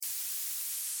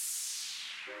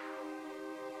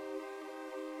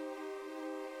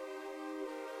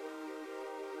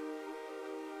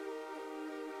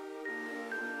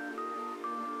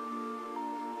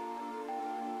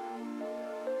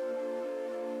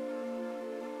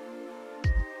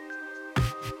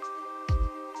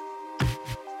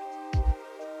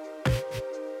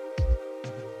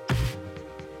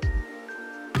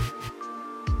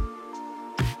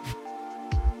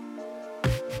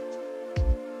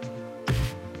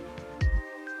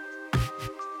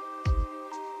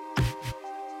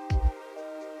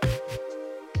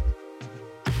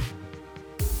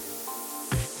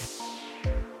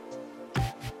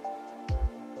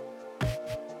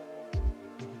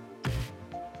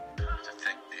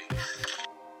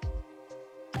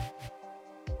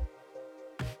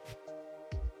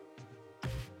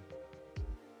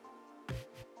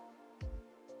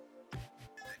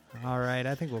All right,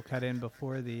 I think we'll cut in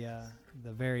before the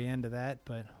very end of that,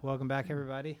 but welcome back,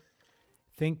 everybody.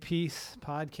 ThinkPiece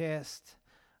podcast,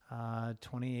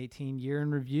 2018 year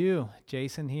in review.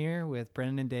 Jason here with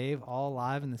Brennan and Dave, all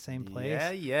live in the same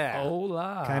place. Yeah.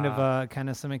 Hola. Kind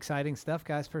of some exciting stuff,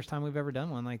 guys. First time we've ever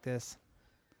done one like this.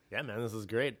 Yeah, man, this is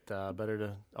great. Better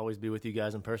to always be with you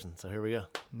guys in person. So here we go.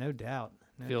 No doubt.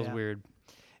 Feels weird.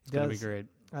 It's going to be great.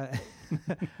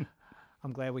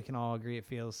 I'm glad we can all agree it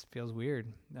feels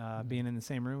weird being in the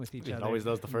same room with each other. It always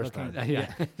does the first time.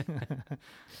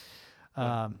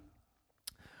 Yeah.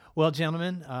 Well,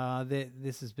 gentlemen,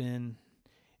 this has been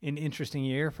an interesting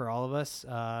year for all of us.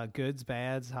 Goods,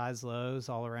 bads, highs, lows,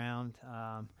 all around.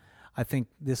 I think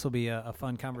this will be a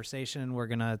fun conversation. We're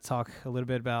going to talk a little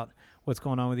bit about what's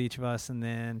going on with each of us, and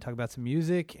then talk about some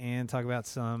music and talk about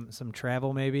some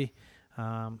travel maybe,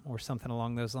 or something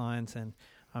along those lines. And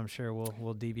I'm sure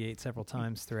we'll deviate several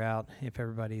times throughout if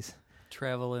everybody's...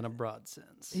 Travel in a broad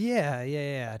sense.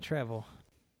 Yeah. Travel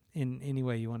in any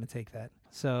way you want to take that.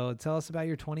 So tell us about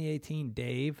your 2018,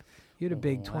 Dave. You had a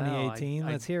big 2018.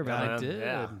 Let's hear about it. I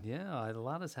did. Yeah, a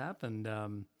lot has happened.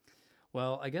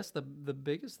 Well, I guess the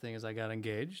biggest thing is I got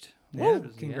engaged. Yeah,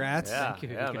 congrats. Yeah, Thank you.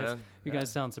 man. You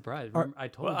guys sound surprised. I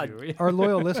told you. Our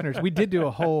loyal listeners, we did do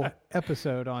a whole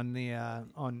episode on the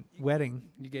on wedding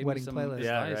some playlist.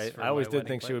 Yeah, right. I always did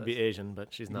think she would be Asian,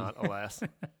 but she's not, alas.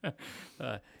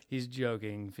 He's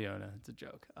joking, Fiona. It's a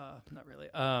joke. Not really.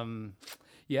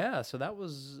 Yeah, so that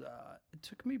was, it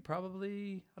took me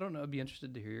probably, I don't know, I'd be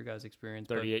interested to hear your guys' experience.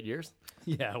 38 years?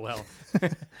 Yeah, well,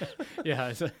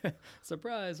 yeah,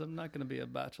 surprise, I'm not going to be a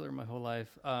bachelor my whole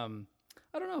life.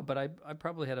 I don't know, but I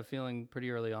probably had a feeling pretty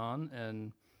early on,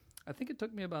 and I think it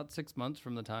took me about 6 months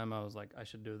from the time I was like, I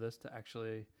should do this, to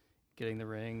actually getting the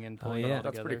ring and pulling it all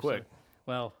together. That's pretty quick. So,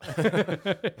 well,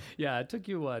 yeah, it took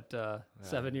you,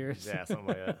 7 years? Yeah, something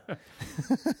like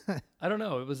that. I don't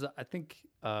know. It was, I think,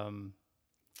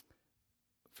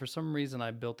 for some reason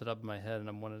I built it up in my head and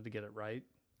I wanted to get it right,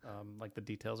 like the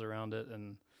details around it.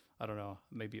 And I don't know,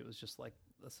 maybe it was just like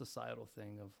a societal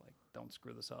thing of like, don't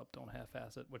screw this up, don't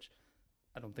half-ass it, which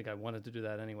I don't think I wanted to do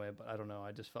that anyway, but I don't know.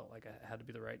 I just felt like it had to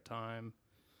be the right time,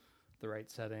 the right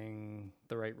setting,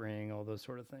 the right ring, all those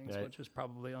sort of things, right. Which is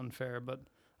probably unfair, but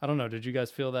I don't know. Did you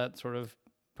guys feel that sort of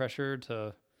pressure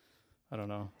to, I don't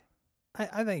know.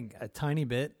 I think a tiny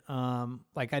bit.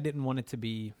 Like I didn't want it to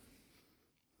be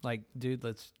like, dude,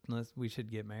 we should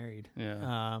get married.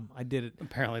 Yeah. I did it.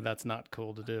 Apparently that's not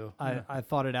cool to do. I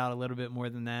thought it out a little bit more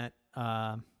than that.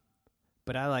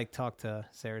 But I talked to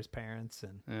Sarah's parents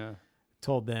and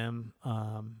told them,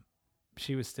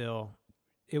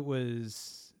 it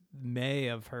was May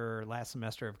of her last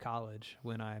semester of college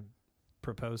when I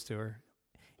proposed to her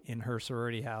in her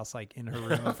sorority house, like in her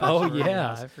room. I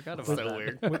forgot about that. So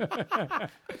weird.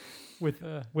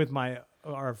 With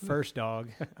our first dog,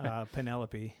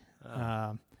 Penelope,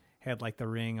 had like the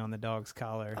ring on the dog's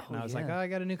collar, and I was like, I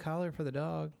got a new collar for the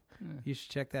dog. You should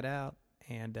check that out.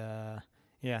 And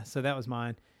so that was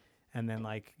mine. And then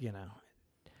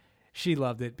she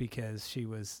loved it because she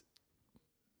was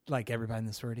like everybody in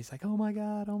the sorority's like, oh my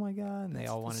god, and they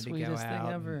all wanted to go out. Sweetest thing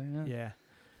ever. Yeah.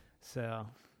 So.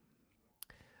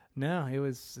 No, it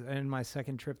was in my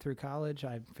second trip through college.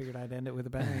 I figured I'd end it with a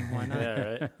bang. Why not?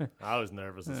 Yeah, right. I was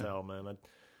nervous as hell, man.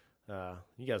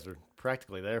 You guys were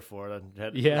practically there for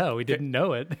it. We didn't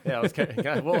know it. Yeah, I was I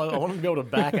wanted to be able to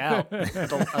back out at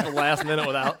the last minute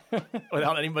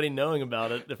without anybody knowing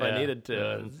about it if I needed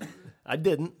to. And I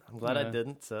didn't. I'm glad I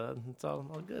didn't. So it's all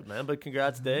good, man. But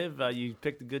congrats, Dave. You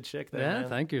picked a good chick there. Yeah, man.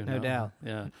 thank you. No doubt.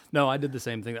 Yeah. No, I did the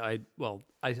same thing. I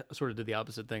sort of did the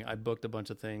opposite thing. I booked a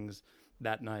bunch of things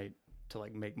that night to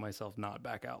make myself not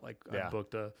back out. I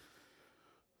booked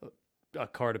a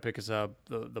car to pick us up,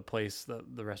 the place,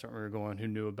 the restaurant we were going, who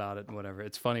knew about it and whatever.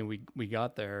 It's funny, we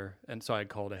got there, and so I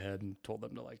called ahead and told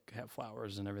them to like have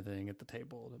flowers and everything at the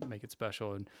table to make it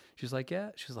special. And she's like, yeah.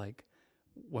 She's like,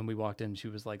 when we walked in, she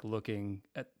was like looking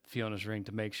at Fiona's ring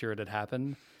to make sure it had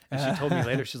happened. And she told me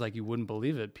later, she's like, you wouldn't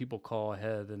believe it. People call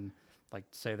ahead and like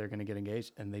say they're going to get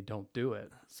engaged and they don't do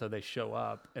it. So they show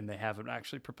up and they haven't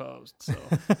actually proposed. So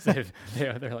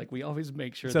they're like, we always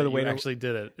make sure that you actually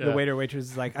did it. The waiter waitress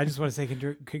is like, I just want to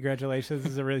say congratulations.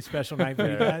 This is a really special night for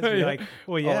you guys. You're like,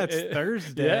 well, yeah, it's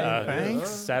Thursday. Yeah, thanks.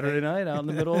 Saturday night out in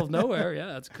the middle of nowhere. Yeah,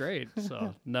 that's great.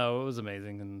 So no, it was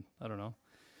amazing. And I don't know.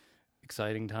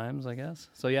 Exciting times, I guess.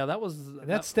 So yeah,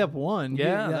 that's step one.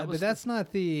 Yeah, but that's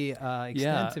not the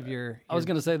extent of your I was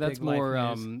going to say that's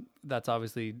more that's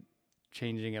obviously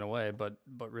changing in a way, but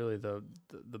really the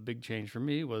big change for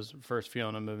me was first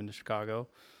Fiona moving to Chicago,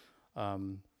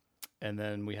 and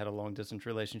then we had a long distance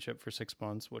relationship for 6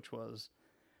 months, which was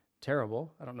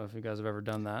terrible. I don't know if you guys have ever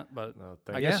done that, but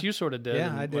I guess you sort of did.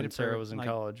 Yeah, I did when it Sarah was in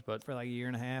college, but for like a year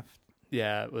and a half.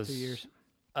 Yeah, it was 2 years.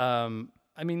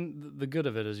 I mean, the good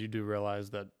of it is you do realize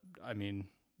that, I mean,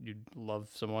 you love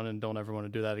someone and don't ever want to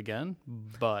do that again.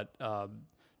 But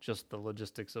just the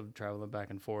logistics of traveling back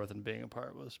and forth and being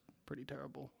apart was pretty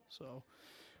terrible. So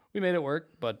we made it work.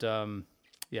 But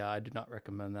yeah, I do not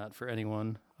recommend that for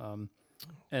anyone.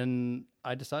 And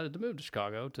I decided to move to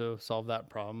Chicago to solve that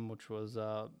problem, which was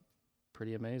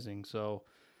pretty amazing. So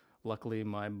luckily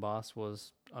my boss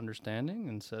was understanding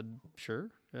and said,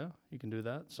 sure, yeah, you can do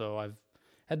that. So I've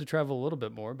had to travel a little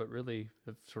bit more, but really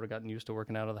have sort of gotten used to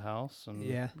working out of the house, and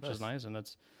which is nice. And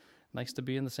it's nice to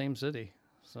be in the same city.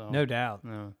 So no doubt,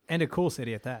 and a cool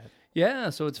city at that. Yeah,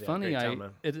 so it's funny.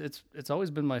 It's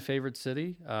always been my favorite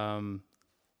city.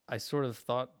 I sort of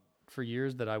thought for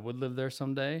years that I would live there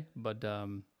someday, but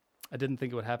I didn't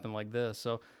think it would happen like this.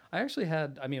 So I actually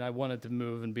I wanted to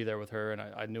move and be there with her, and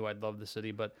I knew I'd love the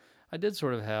city, but I did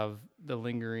sort of have the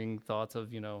lingering thoughts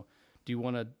of, do you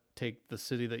want to take the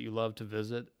city that you love to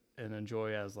visit and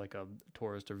enjoy as like a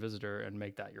tourist or visitor and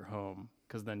make that your home?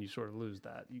 Because then you sort of lose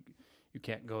that. You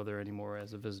can't go there anymore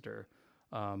as a visitor.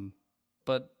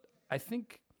 But I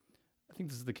think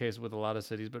this is the case with a lot of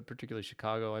cities, but particularly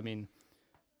Chicago. I mean,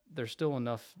 there's still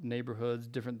enough neighborhoods,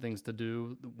 different things to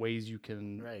do, ways you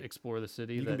can explore the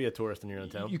city. You can be a tourist in your own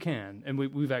town. You can, and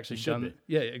we've actually done.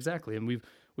 Yeah, exactly. And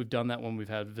we've done that when we've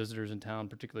had visitors in town.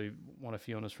 Particularly one of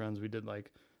Fiona's friends, we did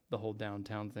like the whole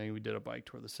downtown thing. We did a bike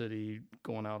tour of the city,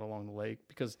 going out along the lake,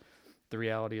 because the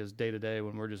reality is day to day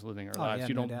when we're just living our lives,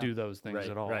 you don't do those things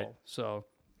at all. Right. So,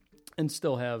 and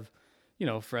still have,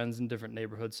 friends in different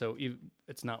neighborhoods. So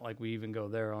it's not like we even go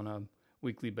there on a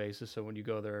weekly basis. So when you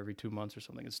go there every 2 months or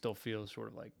something, it still feels sort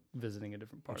of like visiting a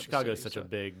different part of the city. Chicago is such a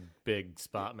big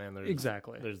spot, man. There's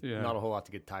not a whole lot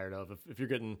to get tired of. If you're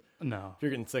getting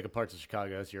sick of parts of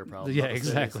Chicago, that's your problem. Yeah,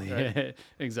 exactly. Cities, right?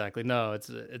 Exactly. No,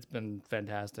 it's been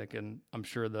fantastic, and I'm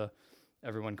sure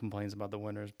everyone complains about the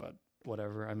winters, but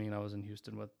whatever. I mean, I was in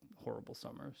Houston with horrible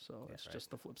summers, so it's just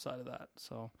the flip side of that.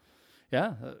 So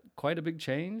yeah, quite a big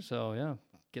change. So yeah,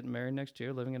 getting married next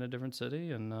year, living in a different city,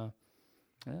 and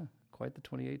quite the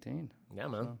 2018. Yeah,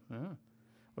 man. So, yeah.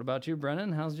 What about you,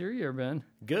 Brennan? How's your year been?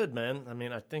 Good, man. I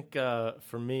mean, I think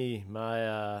for me,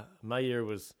 my year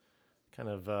was kind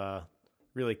of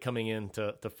really coming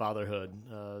into fatherhood.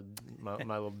 My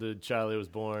little dude Charlie was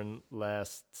born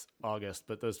last August,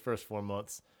 but those first 4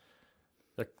 months,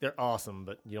 they're awesome.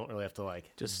 But you don't really have to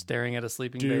just staring at a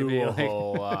sleeping do baby. a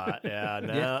whole lot.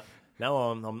 Yeah. Now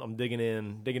I'm digging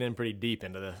in pretty deep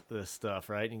into this stuff.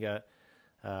 Right, you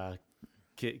got.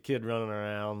 Kid running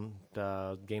around,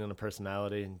 gaining a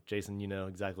personality, and Jason, you know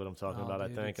exactly what I'm talking about.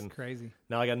 Dude, I think, and crazy.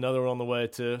 Now I got another one on the way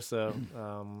too, so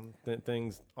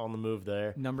things on the move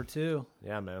there. Number 2,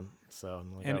 yeah, man. So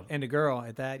and a girl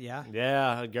at that,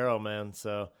 yeah, a girl, man.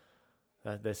 So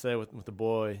they say with the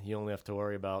boy, you only have to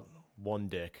worry about one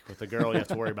dick. With the girl, you have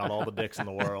to worry about all the dicks in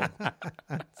the world.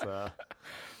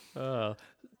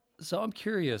 So I'm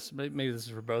curious. Maybe this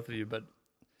is for both of you, but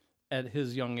at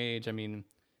his young age, I mean,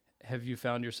 have you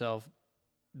found yourself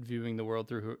viewing the world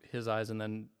through his eyes and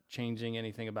then changing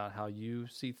anything about how you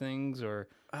see things, or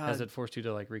has it forced you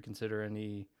to reconsider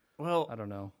any? Well, I don't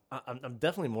know. I'm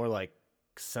definitely more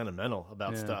sentimental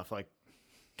about stuff. Like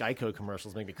Geico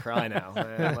commercials make me cry now.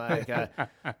 Man.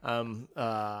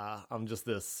 I'm just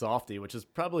this softy, which is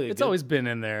probably always been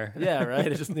in there. Yeah, right.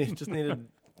 It just needed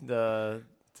to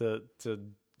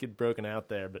get broken out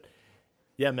there, but.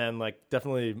 Yeah, man,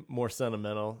 definitely more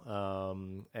sentimental,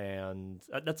 and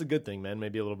that's a good thing, man.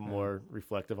 Maybe a little bit more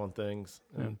reflective on things,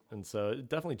 and so it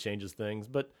definitely changes things.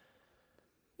 But,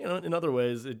 in other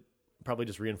ways, it probably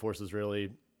just reinforces really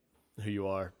who you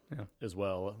are as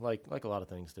well, like a lot of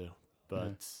things do.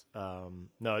 But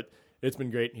no, it's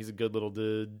been great. He's a good little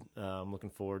dude. I'm looking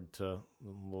forward to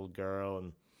the little girl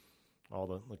and all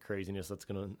the craziness that's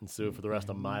going to ensue for the rest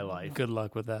of my life. Good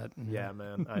luck with that. Yeah,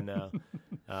 man, I know.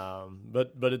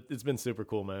 But it's been super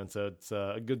cool, man. So it's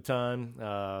a good time.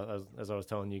 As I was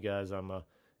telling you guys, I'm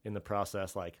in the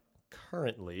process, like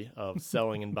currently, of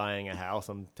selling and buying a house.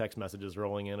 Some text messages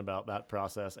rolling in about that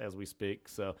process as we speak.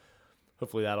 So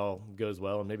hopefully that all goes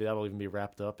well, and maybe that'll even be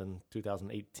wrapped up in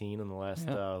 2018 in the last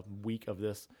week of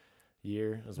this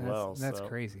year as well. That's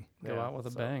crazy. Go out with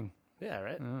a bang. Yeah,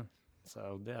 right. Yeah.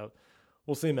 So yeah,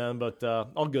 we'll see, man. But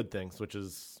all good things, which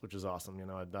is awesome. You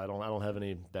know, I don't have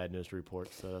any bad news to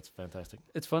report, so that's fantastic.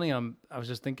 It's funny. I was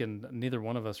just thinking,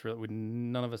 none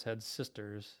of us had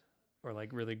sisters or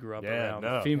like really grew up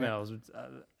around females.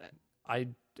 I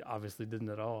obviously didn't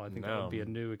at all. I think that would be a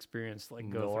new experience, like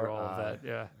go through all of that.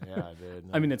 Yeah. Yeah, dude.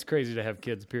 No. I mean, it's crazy to have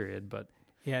kids, period. But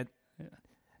yeah,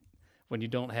 when you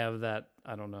don't have that,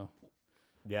 I don't know.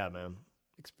 Yeah, man.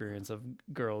 Experience of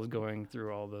girls going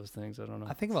through all those things. I don't know.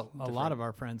 I think a lot of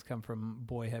our friends come from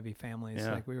boy-heavy families.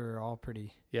 Yeah. Like we were all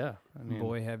pretty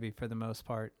boy-heavy for the most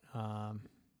part.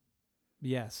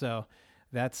 So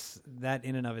that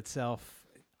in and of itself,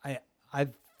 I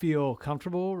feel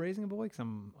comfortable raising a boy because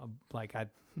I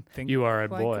think you are a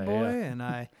like boy, and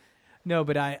I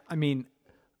mean,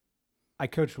 I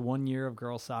coached 1 year of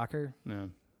girls soccer,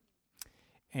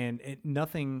 and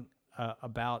nothing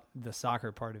about the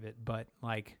soccer part of it, but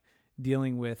like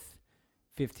dealing with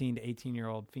 15 to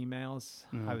 18-year-old females,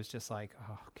 I was just like,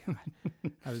 oh God.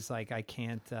 I was like, I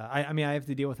can't, I have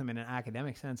to deal with them in an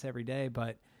academic sense every day,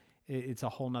 but it's a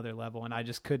whole nother level. And I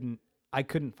just couldn't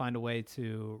find a way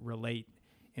to relate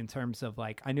in terms of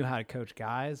like, I knew how to coach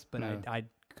guys, but I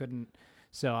couldn't.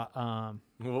 So,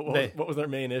 what was their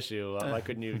main issue? Why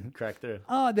couldn't you crack through?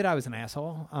 That I was an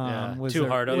asshole.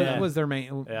 Was their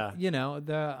main, you know,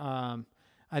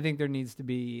 I think there needs to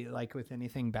be, like with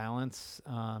anything, balance.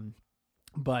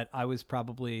 But I was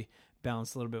probably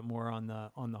balanced a little bit more on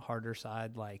the harder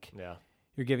side. Like,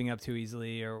 you're giving up too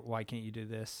easily, or why can't you do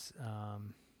this?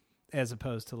 As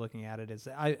opposed to looking at it as,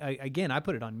 I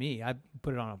put it on me. I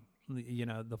put it on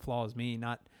the flaw is me,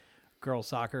 not girls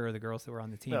soccer or the girls that were on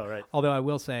the team. Oh, right. Although I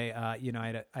will say, I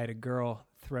had a girl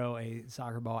throw a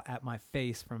soccer ball at my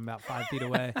face from about 5 feet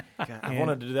away. God, I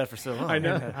wanted to do that for so long. I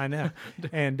know.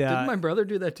 And didn't my brother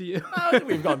do that to you?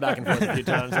 We've gone back and forth a few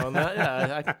times on that.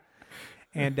 Yeah.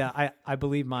 And I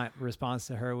believe my response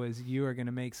to her was, "You are going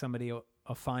to make somebody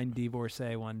a fine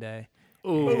divorcee one day."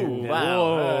 Ooh,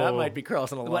 wow. That might be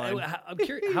crossing a line. I'm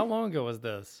curious, how long ago was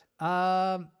this?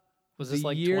 Was this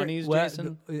like 20s,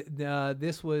 Jason?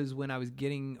 This was when I was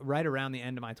getting right around the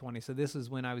end of my 20s. So this is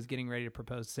when I was getting ready to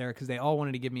propose to Sarah, because they all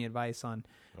wanted to give me advice on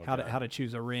how to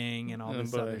choose a ring and all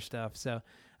this other stuff. So,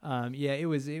 it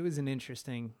was an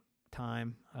interesting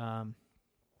time.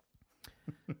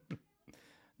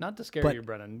 Not to scare you,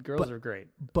 Brennan. Girls are great.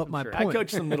 But my point, I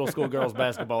coached some middle school girls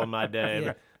basketball in my day.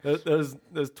 Yeah.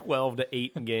 Those 12 to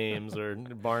 8 games are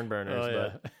barn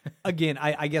burners. But again,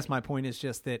 I guess my point is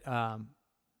just that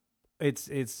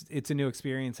it's a new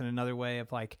experience and another way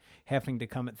of like having to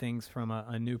come at things from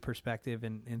a new perspective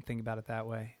and think about it that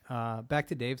way. Back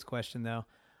to Dave's question, though,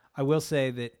 I will say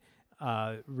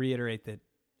that reiterate that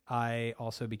I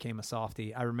also became a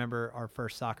softie. I remember our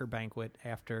first soccer banquet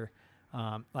after.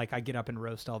 I get up and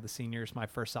roast all the seniors. My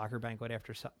first soccer banquet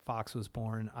after Fox was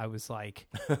born, I was like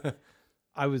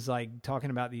talking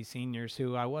about these seniors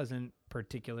who I wasn't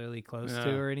particularly close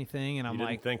to or anything. And I'm you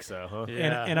didn't think so, huh?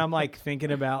 Yeah. And I'm like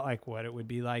thinking about like what it would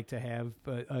be like to have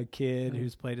a kid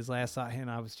who's played his last soccer.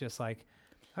 And I was just like,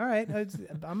 all right,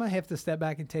 I'm going to have to step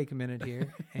back and take a minute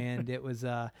here. And it was,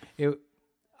 I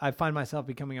find myself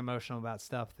becoming emotional about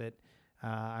stuff that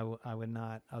I would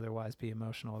not otherwise be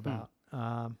emotional about.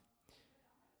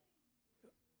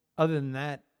 Other than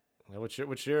that, what's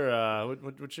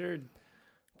your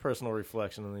personal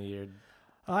reflection on the year?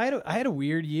 I had a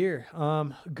weird year.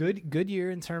 Good year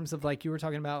in terms of like you were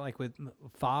talking about, like with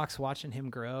Fox, watching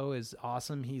him grow is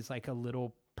awesome. He's like a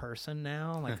little person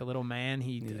now, like a little man.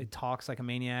 He talks like a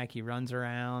maniac. He runs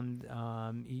around.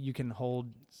 You can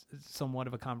hold somewhat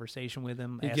of a conversation with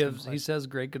him. He says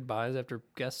great goodbyes after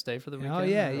guests stay for the weekend. Oh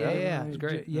yeah. It was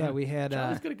great. We had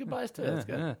Charlie's good at goodbyes too. That's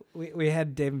good. We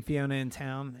had Dave and Fiona in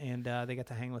town, and they got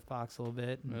to hang with Fox a little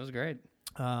bit. It was great.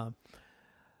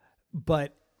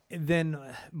 But then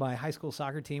my high school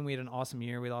soccer team, we had an awesome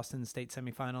year. We lost in the state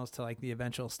semifinals to like the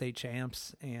eventual state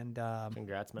champs, and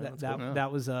congrats, man.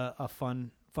 That was a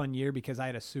fun year because I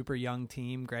had a super young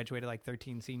team, graduated like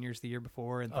 13 seniors the year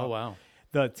before, and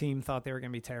the team thought they were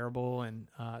going to be terrible. And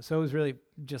so it was really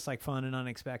just like fun and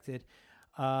unexpected.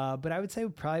 But I would say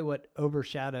probably what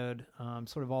overshadowed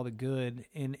sort of all the good,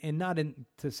 and not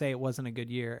to say it wasn't a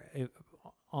good year.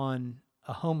 On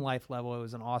a home life level, it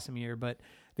was an awesome year, but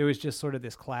there was just sort of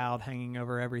this cloud hanging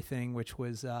over everything, which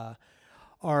was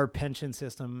our pension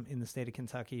system in the state of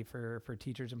Kentucky for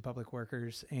teachers and public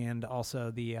workers, and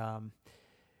also the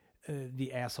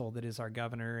asshole that is our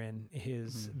governor and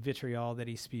his vitriol that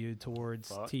he spewed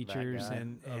towards teachers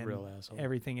and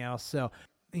everything else. So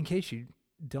in case you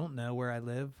don't know where I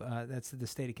live, that's the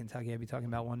state of Kentucky. I'd be talking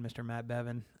about one Mr. Matt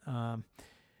Bevin,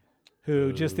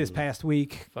 who just this past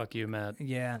week... Fuck you, Matt.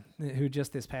 Yeah, who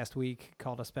just this past week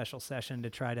called a special session to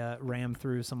try to ram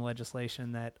through some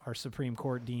legislation that our Supreme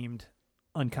Court deemed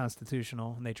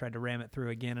unconstitutional, and they tried to ram it through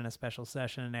again in a special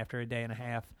session, and after a day and a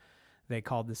half, they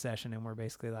called the session, and we're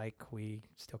basically like, we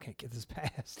still can't get this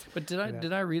passed. But did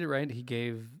I read it right? He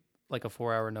gave like a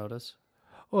 4-hour notice?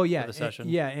 Oh, yeah. For the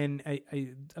session? And I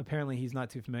apparently he's not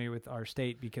too familiar with our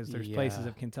state because there's places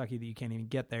of Kentucky that you can't even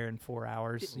get there in 4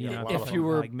 hours. If you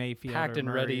were like Mayfield packed and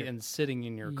Murray ready and sitting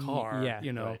in your car,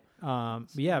 you know.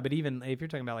 Right. But even if you're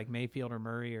talking about like Mayfield or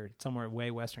Murray or somewhere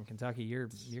way western Kentucky, you're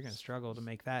going to struggle to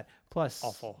make that. Plus,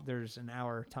 there's an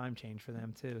hour time change for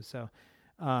them too. So,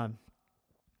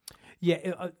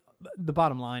 the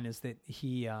bottom line is that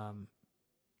he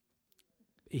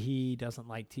doesn't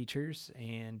like teachers,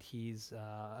 and he's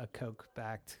a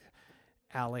Coke-backed,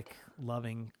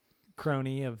 ALEC-loving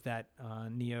crony of that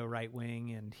neo-right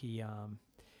wing, and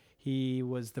he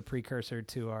was the precursor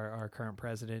to our current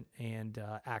president, and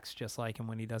acts just like him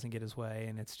when he doesn't get his way,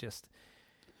 and it's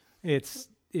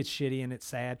shitty and it's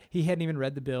sad. He hadn't even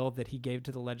read the bill that he gave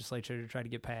to the legislature to try to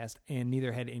get passed, and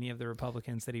neither had any of the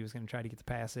Republicans that he was going to try to get to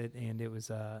pass it, and it was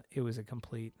a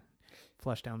complete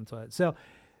flush down the toilet. So,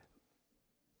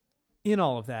 in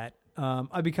all of that,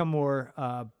 I become more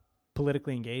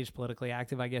politically engaged, politically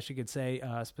active, I guess you could say,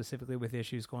 specifically with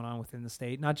issues going on within the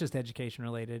state, not just education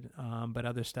related, but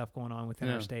other stuff going on within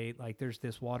our state. Like there's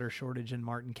this water shortage in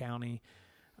Martin County.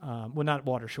 Well, not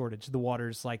water shortage. The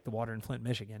water's like the water in Flint,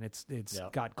 Michigan. It's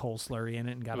got coal slurry in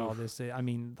it and got all this. I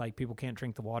mean, like people can't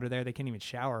drink the water there. They can't even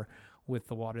shower with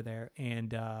the water there.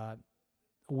 And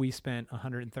we spent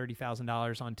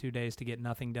 $130,000 on 2 days to get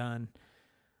nothing done.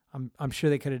 I'm sure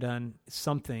they could have done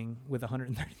something with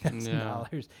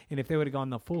 $130,000, and if they would have gone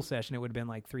the full session, it would have been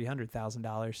like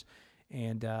 $300,000.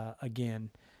 And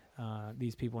again,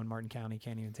 these people in Martin County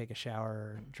can't even take a shower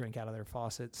or drink out of their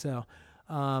faucet. So,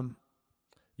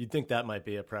 you'd think that might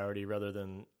be a priority rather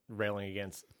than railing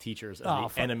against teachers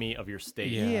as the enemy of your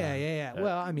state. Yeah.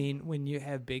 Well, I mean, when you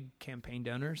have big campaign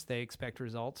donors, they expect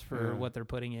results for what they're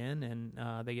putting in,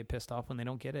 and they get pissed off when they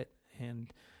don't get it.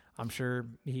 And I'm sure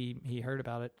he heard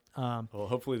about it. Well,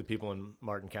 hopefully the people in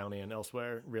Martin County and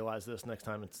elsewhere realize this next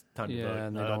time it's time to vote.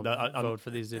 And they don't vote for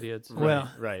these idiots.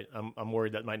 Right. I'm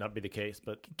worried that might not be the case,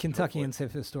 but Kentuckians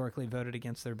have historically voted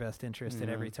against their best interest at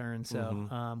every turn.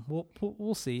 So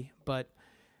we'll see. But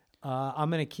I'm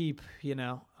gonna keep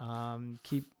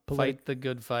fight the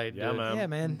good fight. Yeah, man. Yeah,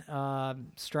 man.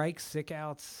 Strikes, sick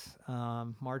outs,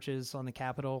 marches on the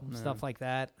Capitol, stuff like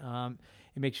that.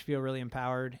 It makes you feel really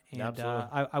empowered. And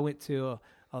I went to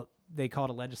they call it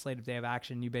a legislative day of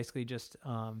action. You basically just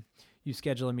you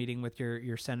schedule a meeting with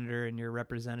your senator and your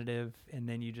representative, and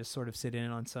then you just sort of sit in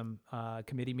on some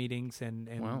committee meetings and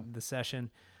the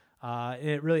session. And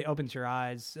it really opens your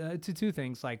eyes to two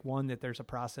things. Like one, that there's a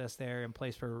process there in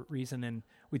place for a reason. And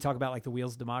we talk about like the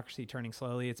wheels of democracy turning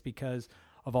slowly. It's because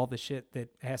of all the shit that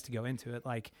has to go into it.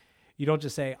 Like you don't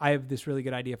just say, I have this really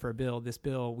good idea for a bill. This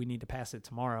bill, we need to pass it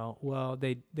tomorrow. Well,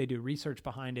 they do research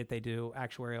behind it. They do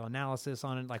actuarial analysis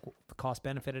on it, like the cost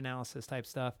benefit analysis type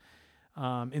stuff.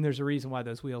 And there's a reason why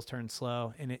those wheels turn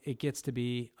slow. And it gets to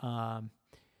be,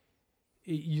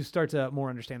 you start to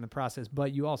more understand the process,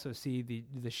 but you also see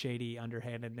the shady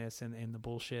underhandedness and the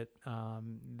bullshit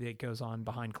that goes on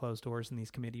behind closed doors in these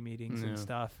committee meetings and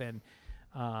stuff. And,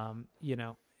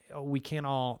 we can't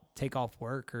all take off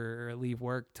work or leave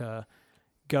work to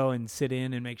go and sit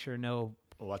in and make sure Well,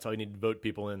 that's all you need to vote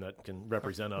people in that can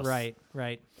represent us.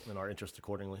 Right. And our interests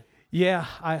accordingly. Yeah.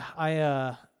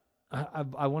 I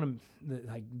want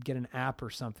to get an app or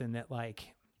something that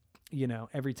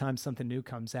every time something new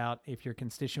comes out, if your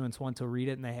constituents want to read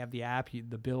it and they have the app,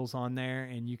 the bill's on there,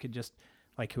 and you could just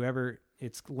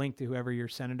it's linked to whoever your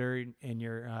senator and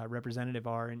your representative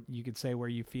are, and you could say where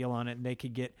you feel on it, and they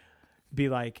could be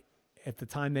like, at the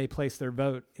time they place their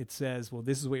vote, it says, well,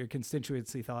 this is what your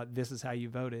constituency thought, this is how you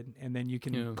voted, and then you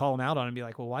can call them out on it and be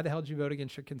like, well, why the hell did you vote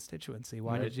against your constituency?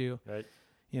 Why did you,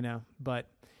 but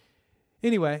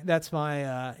anyway, that's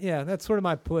my that's sort of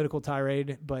my political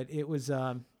tirade. But it was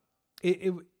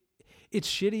it's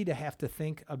shitty to have to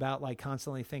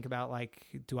constantly think about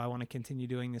do I want to continue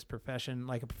doing this profession,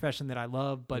 like a profession that I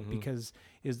love, but because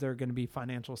is there going to be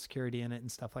financial security in it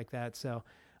and stuff like that. So,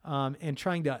 and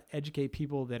trying to educate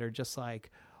people that are just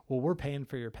like, well, we're paying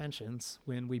for your pensions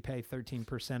when we pay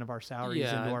 13% of our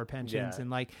salaries into our pensions.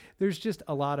 And there's just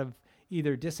a lot of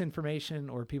either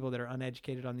disinformation or people that are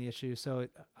uneducated on the issue. So,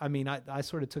 I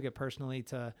sort of took it personally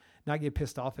to not get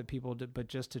pissed off at people, but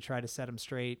just to try to set them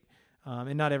straight.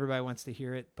 And not everybody wants to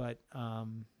hear it, but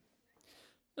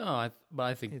I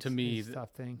think to me, it's a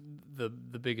tough thing. The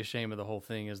biggest shame of the whole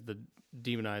thing is the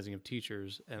demonizing of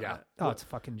teachers. And it's a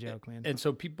fucking joke, man. And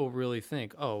so people really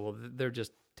think, oh, well, they're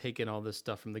just taking all this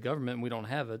stuff from the government and we don't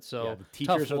have it. So the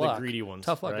teachers are the greedy ones.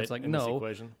 Tough luck. Right? It's like,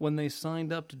 when they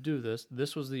signed up to do this,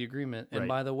 this was the agreement. And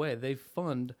by the way, they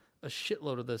fund a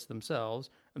shitload of this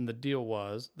themselves. And the deal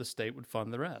was the state would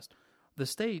fund the rest. The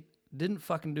state didn't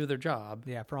fucking do their job.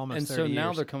 Yeah, for almost 30 years. And so now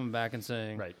years. they're coming back and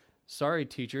saying, sorry,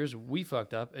 teachers, we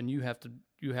fucked up, and you have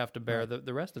to bear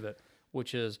the rest of it,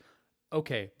 which is,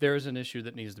 okay, there's an issue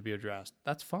that needs to be addressed.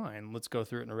 That's fine. Let's go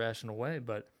through it in a rational way,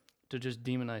 but to just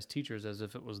demonize teachers as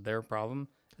if it was their problem,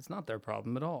 it's not their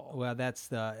problem at all. Well, that's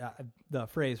the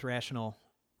phrase rational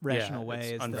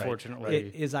way is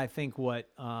unfortunately is I think what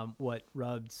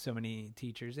rubbed so many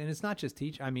teachers, and it's not just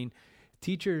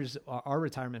teachers, our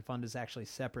retirement fund is actually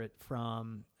separate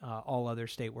from all other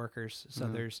state workers. So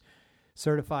there's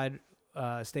certified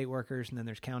state workers, and then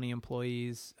there's county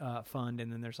employees fund,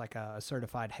 and then there's like a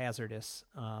certified hazardous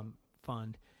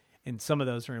fund. And some of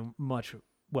those are in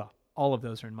all of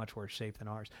those are in much worse shape than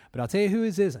ours. But I'll tell you who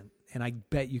isn't, and I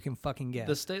bet you can fucking guess.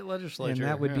 The state legislature. And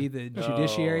that would be the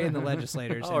judiciary and the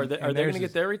legislators. Are they going to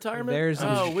get their retirement? Theirs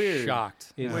is weird.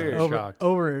 Shocked. Weird.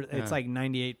 Over it's like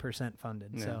 98%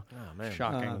 funded. Yeah. So, man.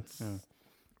 Shocking.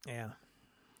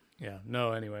 Yeah.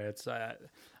 No, anyway, it's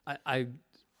I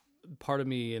part of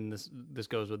me, and this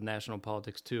goes with national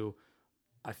politics too,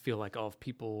 I feel like if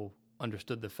people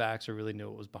understood the facts or really knew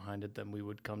what was behind it, then we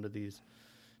would come to these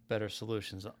better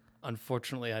solutions.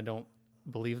 Unfortunately, I don't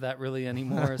believe that really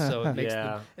anymore, so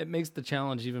it makes the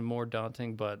challenge even more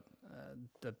daunting, but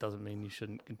that doesn't mean you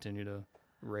shouldn't continue to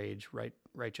rage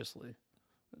righteously.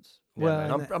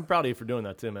 Man, I'm proud of you for doing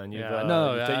that too, man.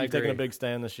 You've taken a big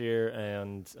stand this year,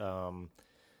 and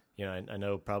I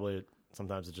know probably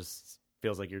sometimes it just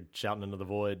feels like you're shouting into the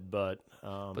void, but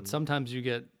sometimes you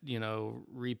get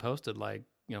reposted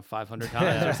 500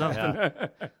 times or something.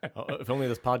 If only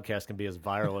this podcast can be as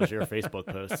viral as your Facebook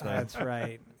posts, man. That's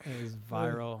right. As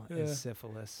viral as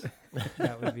syphilis.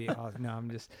 That would be awesome. No, I'm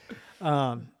just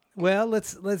well,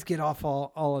 let's get off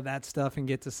all of that stuff and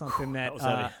get to something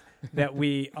that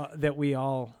we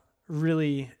all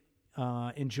really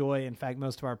enjoy. In fact,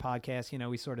 most of our podcasts,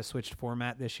 we sort of switched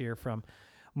format this year from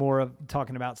more of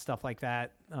talking about stuff like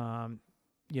that,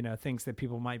 things that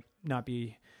people might not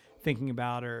be thinking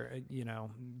about, or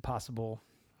possible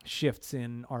shifts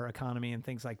in our economy and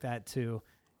things like that, to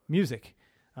music,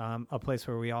 a place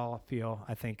where we all feel,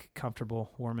 I think,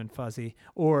 comfortable, warm and fuzzy,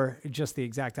 or just the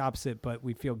exact opposite, but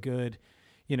we feel good.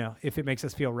 If it makes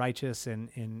us feel righteous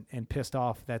and pissed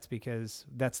off, that's because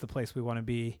that's the place we want to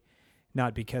be,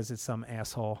 not because it's some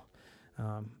asshole,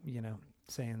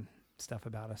 saying stuff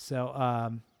about us. So,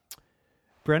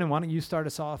 Brennan, why don't you start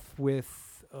us off with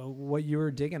what you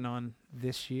were digging on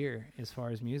this year as far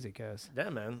as music goes? Yeah,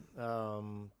 man.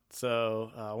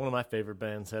 So one of my favorite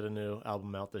bands had a new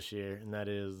album out this year, and that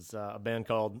is a band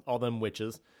called All Them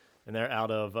Witches, and they're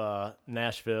out of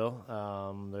Nashville.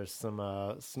 There's some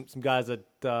guys that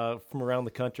from around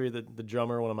the country. The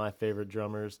drummer, one of my favorite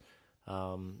drummers,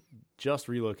 just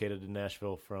relocated to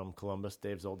Nashville from Columbus,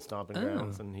 Dave's old stomping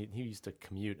grounds, and he used to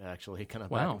commute, actually, kind of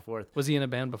back and forth. Was he in a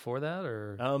band before that,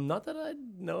 or? Not that I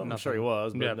know. I'm sure he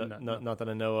was, but not that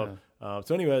I know of.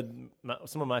 So anyway,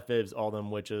 some of my faves, All Them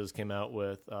Witches, came out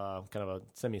with kind of a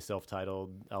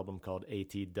semi-self-titled album called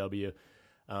ATW.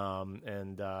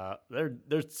 And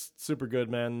they're super good,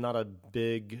 man. Not a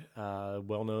big,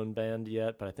 well-known band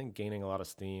yet, but I think gaining a lot of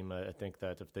steam. I think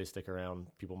that if they stick around,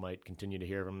 people might continue to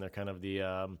hear them. They're kind of the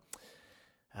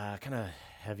kind of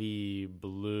heavy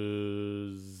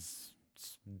blues,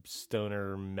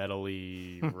 stoner,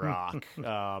 metal-y rock.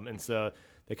 And so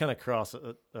they kind of cross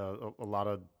a lot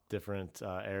of different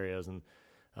areas. And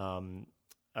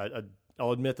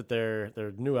I'll admit that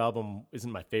their new album isn't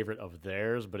my favorite of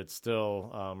theirs, but it still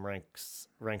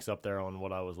ranks up there on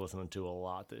what I was listening to a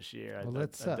lot this year. Well,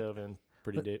 I dove in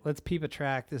pretty deep. Let's peep a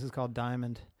track. This is called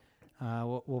Diamond.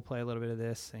 We'll play a little bit of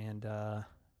this and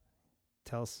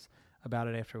tell us about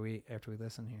it after we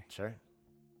listen here. Sure.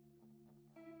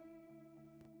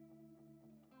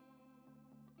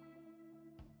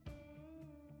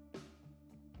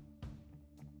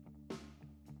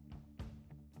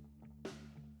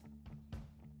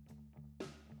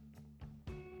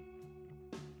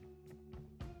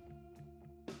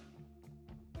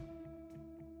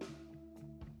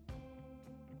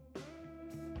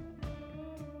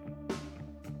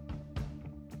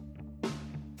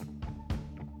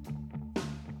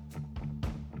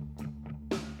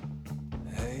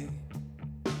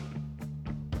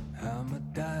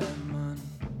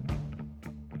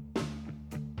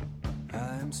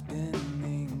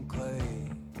 spinning clay.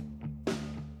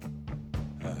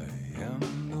 I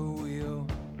am the wheel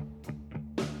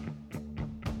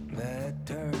that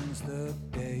turns the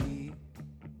day.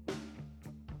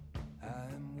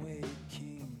 I'm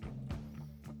waking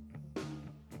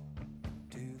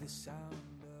to the sound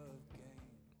of game.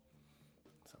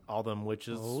 All Them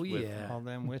Witches. Oh, with yeah. All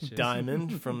them witches.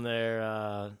 Diamond from their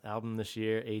album this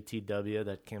year, ATW,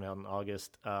 that came out in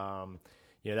August.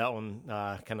 That one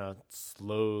kind of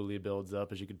slowly builds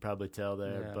up, as you could probably tell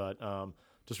there. Yeah. But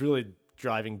just really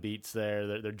driving beats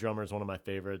there. Their drummer is one of my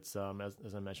favorites.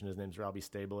 As I mentioned, his name's Robbie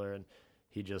Stabler, and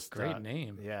he just Great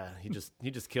name. Yeah, he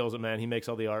just kills it, man. He makes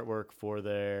all the artwork for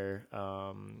their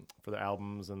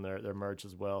albums and their merch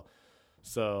as well.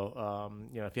 So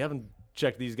if you haven't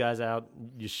checked these guys out,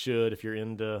 you should. If you're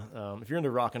into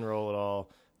rock and roll at all,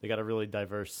 they got a really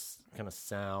diverse kind of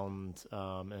sound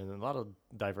and a lot of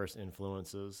diverse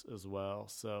influences as well.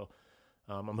 So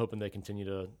I'm hoping they continue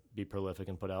to be prolific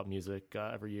and put out music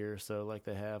every year or so, like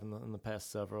they have in the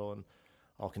past several. And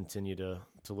I'll continue to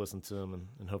listen to them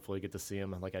and hopefully get to see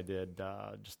them like I did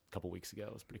just a couple weeks ago.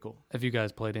 It was pretty cool. Have you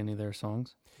guys played any of their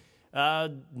songs?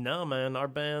 No, man. Our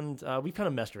band, we've kind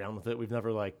of messed around with it. We've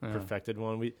never perfected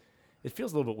one. It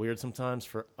feels a little bit weird sometimes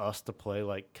for us to play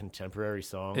like contemporary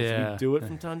songs. Yeah. We do it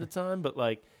from time to time, but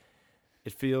like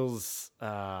it feels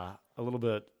a little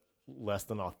bit less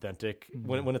than authentic.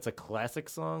 Mm-hmm. When it's a classic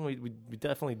song, we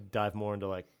definitely dive more into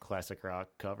like classic rock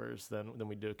covers than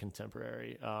we do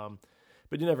contemporary.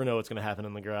 But you never know what's going to happen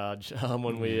in the garage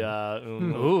when we.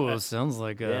 Ooh, sounds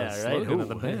like a slogan of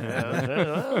the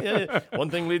band. Yeah.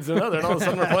 One thing leads to another, and all of a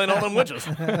sudden we're playing All Them Witches.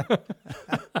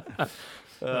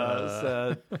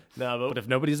 But if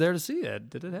nobody's there to see it,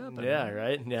 did it happen? Yeah,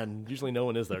 right. Yeah, and usually no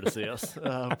one is there to see us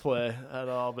play at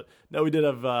all. But no, we did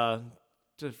have.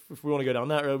 Just if we want to go down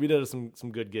that road, we did have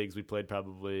some good gigs. We played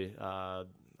probably 8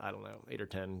 or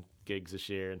 10 gigs this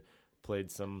year, and played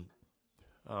some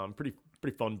pretty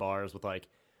fun bars with like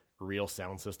real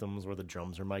sound systems where the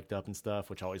drums are mic'd up and stuff,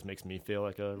 which always makes me feel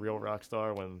like a real rock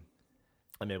star when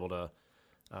I'm able to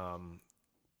kind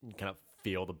of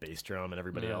feel the bass drum and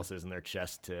everybody else is in their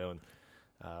chest too. And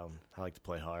I like to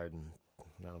play hard, and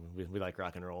we like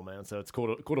rock and roll, man. So it's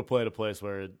cool to play at a place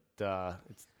where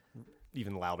it's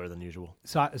even louder than usual.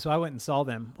 So I went and saw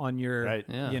them on your, right.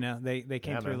 Yeah. They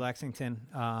came through man. Lexington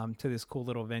to this cool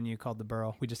little venue called the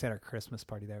Burrow. We just had our Christmas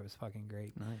party there. It was fucking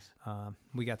great. Nice.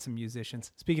 We got some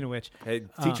musicians. Speaking of which, Hey,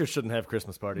 teachers shouldn't have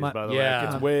Christmas parties, by the yeah.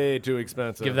 way. It's way too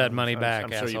expensive. Give that money back,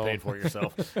 I'm sure you asshole. paid for it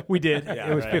yourself. we did. Yeah,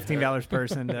 it was right. $15 per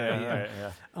person.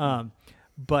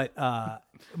 But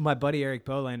my buddy Eric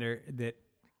Bolander, that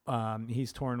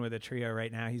he's touring with a trio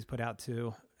right now. He's put out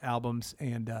 2 albums,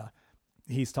 and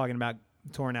he's talking about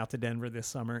touring out to Denver this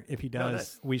summer. If he does,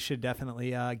 nice. we should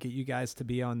definitely get you guys to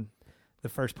be on the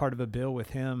first part of a bill with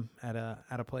him at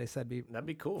a place. That'd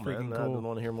be cool, freaking man. cool. I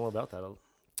want to hear more about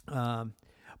that.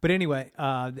 But anyway,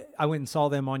 I went and saw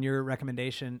them on your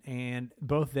recommendation, and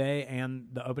both they and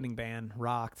the opening band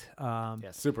rocked.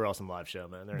 Yeah, super awesome live show,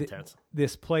 man. They're intense.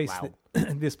 This place, Loud.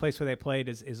 this place where they played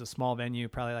is a small venue,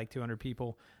 probably like 200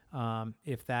 people,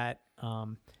 if that.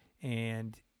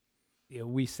 And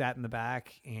we sat in the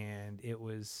back, and it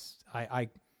was I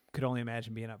could only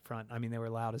imagine being up front. I mean, they were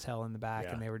loud as hell in the back,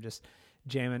 and they were just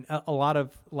jamming. A lot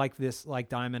of like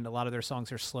Diamond. A lot of their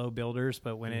songs are slow builders,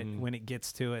 but when it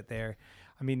gets to it, they're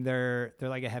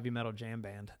like a heavy metal jam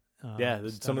band.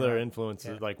 Some of their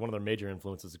influences, like one of their major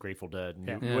influences, is Grateful Dead.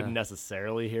 And you wouldn't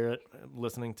necessarily hear it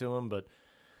listening to them, but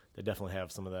they definitely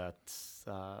have some of that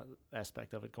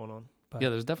aspect of it going on. But, yeah,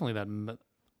 there's definitely that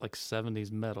like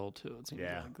 70s metal too. It seems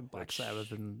like Black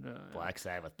Sabbath and Black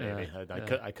Sabbath, baby.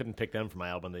 Yeah, I couldn't pick them for my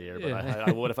album of the year, but Yeah.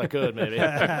 I would if I could, maybe.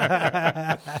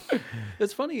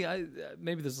 It's funny.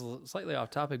 Maybe this is slightly off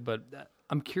topic, but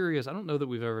I'm curious. I don't know that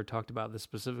we've ever talked about this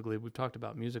specifically. We've talked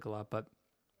about music a lot, but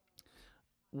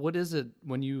what is it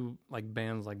when you like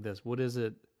bands like this? What is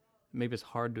it? Maybe it's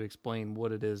hard to explain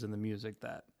what it is in the music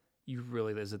that you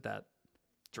really, is it that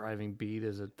driving beat?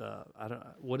 Is it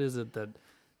what is it that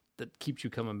keeps you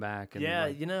coming back? And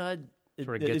it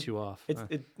sort of gets you off.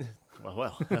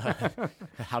 Well,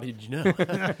 how did you know?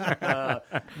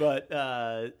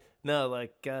 No,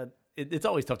 like it's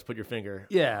always tough to put your finger.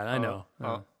 Yeah, I know.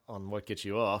 On what gets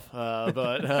you off,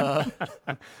 but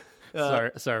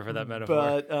sorry for that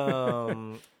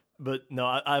metaphor. But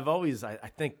no, I've always,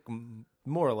 I think,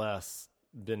 more or less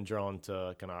been drawn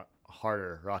to kind of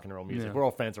harder rock and roll music. Yeah. We're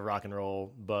all fans of rock and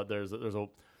roll, but there's a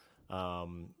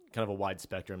kind of a wide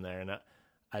spectrum there, and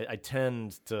I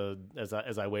tend to, as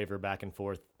I waver back and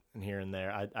forth and here and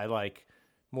there, I like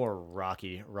more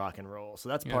rocky rock and roll. So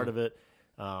that's part of it.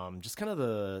 Just kind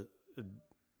of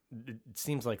it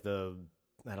seems like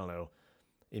I don't know,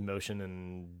 emotion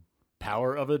and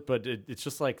power of it, but it's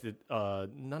just like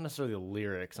not necessarily the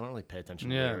lyrics. I don't really pay attention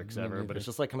to lyrics ever, but it's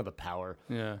just like kind of the power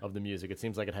of the music. It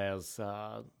seems like it has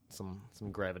some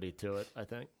gravity to it, I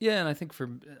think. Yeah, and I think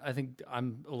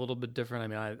I'm a little bit different. I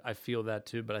mean, I feel that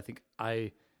too, but I think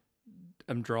I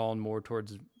am drawn more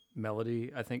towards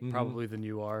melody, I think, probably than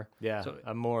you are. Yeah, so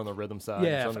I'm more on the rhythm side.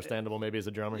 Yeah, it's understandable maybe as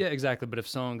a drummer. Yeah, exactly. But if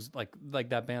songs like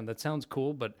that band, that sounds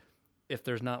cool, but if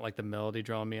there's not like the melody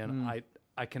drawing me in,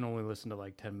 I can only listen to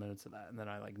like 10 minutes of that, and then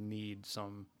I like need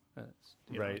some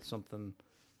know, something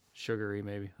sugary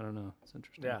maybe. I don't know. It's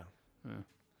interesting. Yeah.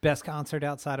 Best concert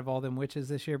outside of All Them Witches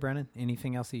this year, Brennan?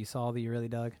 Anything else that you saw that you really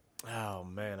dug? Oh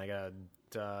man, I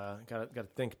gotta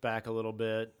think back a little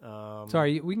bit.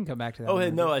 Sorry, we can come back to that. Oh,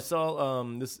 hey, no, I saw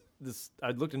this.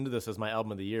 I looked into this as my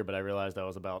album of the year, but I realized I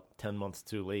was about 10 months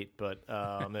too late. But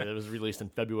it was released in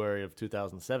February of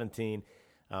 2017.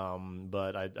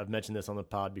 But I've mentioned this on the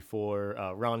pod before.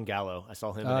 Ron Gallo, I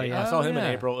saw him. I saw him in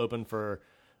April, open for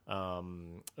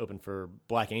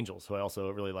Black Angels, who I also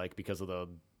really like because of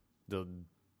the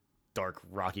dark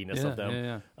rockiness of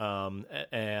them.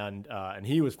 And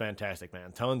he was fantastic,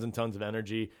 man. Tons and tons of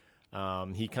energy.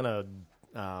 He kind of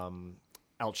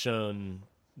outshone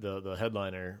the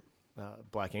headliner,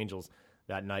 Black Angels,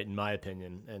 that night, in my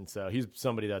opinion. And so he's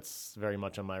somebody that's very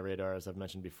much on my radar, as I've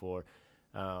mentioned before.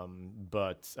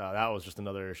 But that was just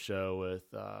another show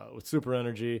with super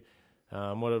energy.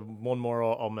 One more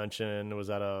I'll mention. It was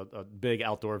at a big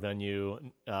outdoor venue.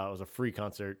 It was a free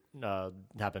concert.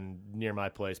 Happened near my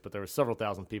place, but there were several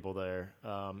thousand people there.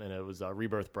 And it was a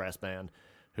Rebirth brass band,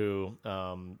 who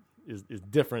is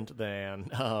different than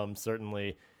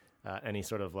certainly any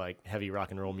sort of like heavy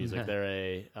rock and roll music. They're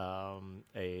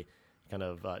a kind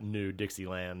of new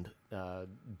Dixieland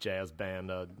jazz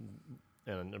band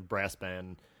and a brass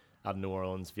band out of New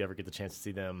Orleans. If you ever get the chance to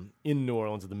see them in New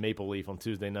Orleans at the Maple Leaf on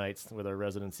Tuesday nights, where their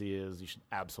residency is, you should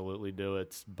absolutely do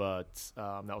it. But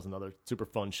that was another super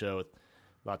fun show with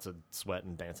lots of sweat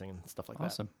and dancing and stuff like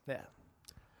Awesome. that. Yeah.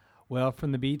 Well,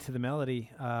 from the beat to the melody,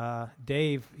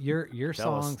 Dave, your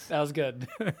songs. That was good.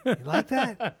 You like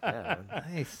that? Yeah.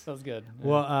 Nice. That was good. Yeah.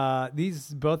 Well,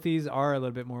 both these are a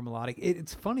little bit more melodic.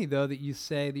 It's funny though that you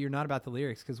say that you're not about the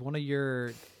lyrics, because one of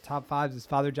your top fives is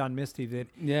Father John Misty. That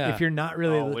if you're not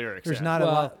really lyrics, there's not a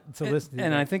lot to listen to.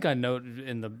 And I think I noted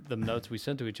in the notes we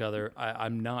sent to each other,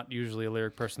 I'm not usually a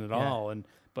lyric person at all,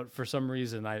 but for some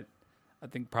reason I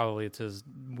think probably it's his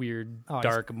weird,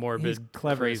 dark, morbid, he's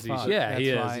clever crazy. As fuck. Yeah, That's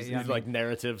he why, is. These like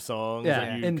narrative songs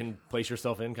that you can place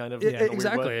yourself in, kind of.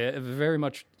 Exactly. Very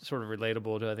much sort of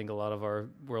relatable to, I think, a lot of our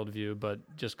worldview, but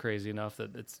just crazy enough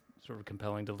that it's sort of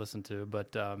compelling to listen to.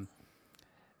 But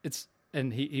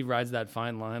he rides that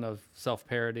fine line of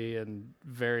self-parody and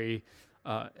very,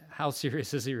 how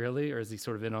serious is he really? Or is he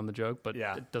sort of in on the joke? But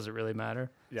it doesn't really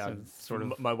matter. Yeah. So sort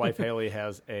of. My wife, Haley,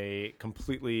 has a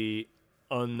completely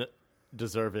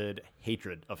undeserved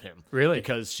hatred of him. Really?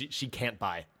 Because she can't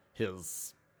buy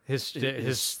his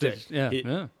stick.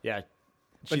 Yeah.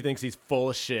 She thinks he's full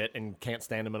of shit and can't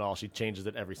stand him at all. She changes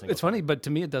it every single time. It's funny, but to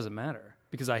me it doesn't matter,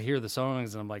 because I hear the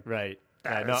songs and I'm like, right.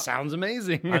 That sounds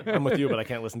amazing. I'm with you, but I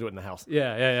can't listen to it in the house.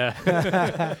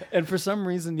 Yeah. And for some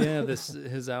reason,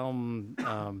 his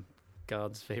album,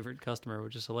 God's Favorite Customer,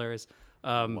 which is hilarious.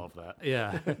 Love that.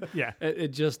 Yeah.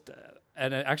 It just...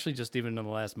 And actually, just even in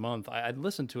the last month, I'd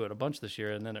listened to it a bunch this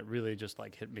year, and then it really just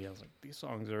like hit me. I was like, these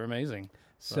songs are amazing.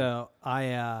 So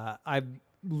I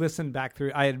listened back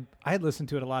through. I had listened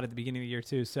to it a lot at the beginning of the year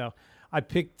too. So I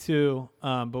picked two,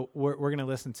 but we're gonna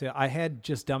listen to. I had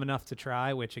Just Dumb Enough to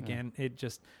Try, which again, it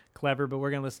just clever. But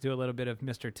we're gonna listen to a little bit of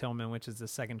Mr. Tillman, which is the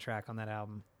second track on that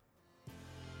album.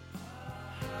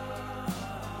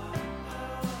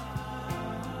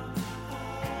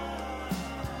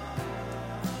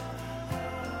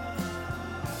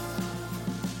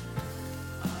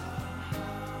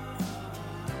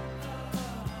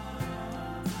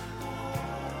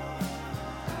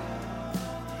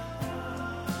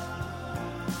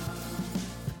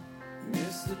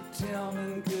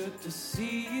 Tillman, good to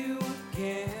see you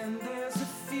again. There's a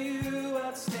few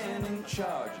outstanding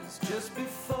charges. Just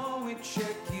before we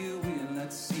check you in,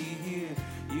 let's see here.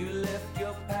 You left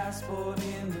your passport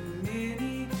in the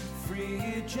mini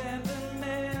fridge, and a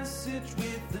message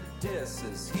with the desk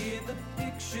says here the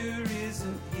picture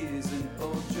isn't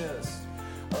or just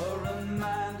a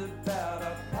reminder about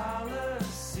our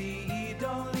policy.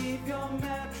 Don't leave your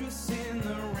mattress in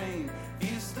the rain.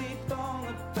 You sleep on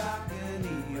the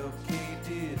balcony, okay?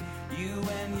 Did you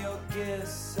and your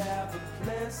guests have a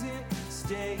pleasant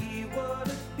stay? What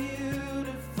a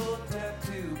beautiful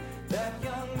tattoo that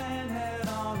young man had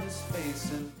on his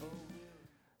face. And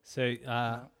So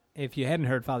if you hadn't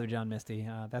heard Father John Misty,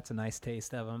 that's a nice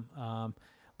taste of him.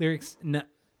 Lyrics,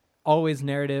 always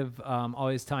narrative,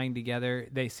 always tying together.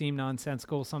 They seem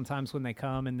nonsensical sometimes when they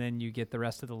come, and then you get the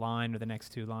rest of the line or the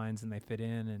next two lines, and they fit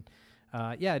in.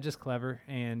 And just clever.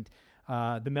 And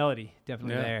the melody,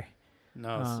 definitely there.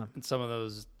 No, and some of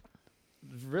those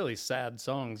really sad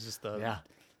songs, just the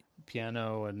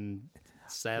piano and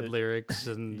sad lyrics,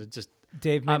 and just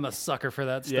Dave, I'm a sucker for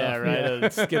that stuff. Yeah, right. A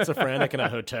schizophrenic in a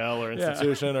hotel or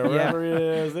institution or wherever it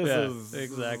is. This is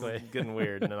exactly getting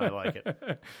weird, and I like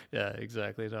it. Yeah,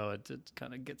 exactly. No, it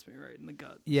kind of gets me right in the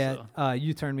gut. Yeah, so.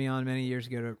 You turned me on many years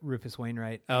ago to Rufus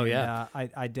Wainwright. Oh, and, yeah.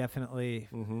 I definitely...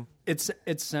 Mm-hmm.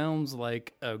 It sounds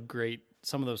like a great...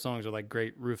 Some of those songs are like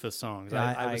great Rufus songs.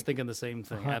 Yeah, I was thinking the same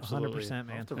thing. Absolutely. 100%, man.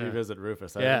 I have to revisit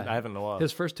Rufus. I haven't in a while.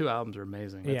 His first two albums are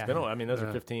amazing. Yeah. I mean, those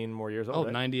are 15 more years old.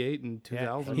 Oh, 98 and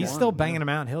 2000. He's still banging them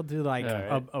out. He'll do like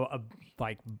a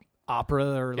like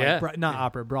opera or like not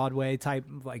opera, Broadway type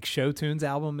like show tunes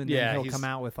album, and then he'll come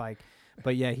out with like.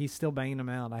 But yeah, he's still banging them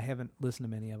out. I haven't listened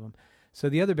to many of them. So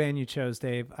the other band you chose,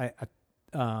 Dave, I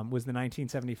was the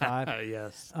 1975.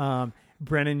 Yes.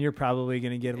 Brennan, you're probably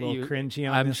going to get a little cringy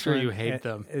on I'm this sure one. you hate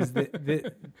them.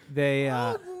 They?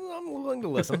 I'm willing to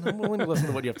listen. I'm willing to listen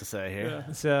to what you have to say here.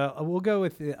 Yeah. So we'll go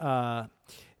with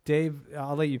Dave.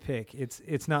 I'll let you pick.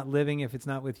 It's not living if it's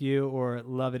not with you, or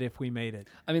love it if we made it.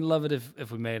 I mean, love it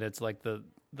if we made it. It's like the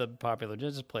popular.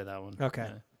 Just play that one. Okay.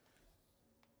 Yeah.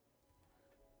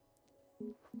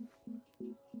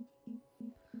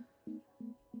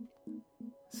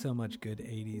 So much good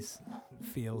 80s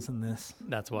feels in this.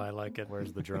 That's why I like it.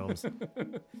 Where's the drums?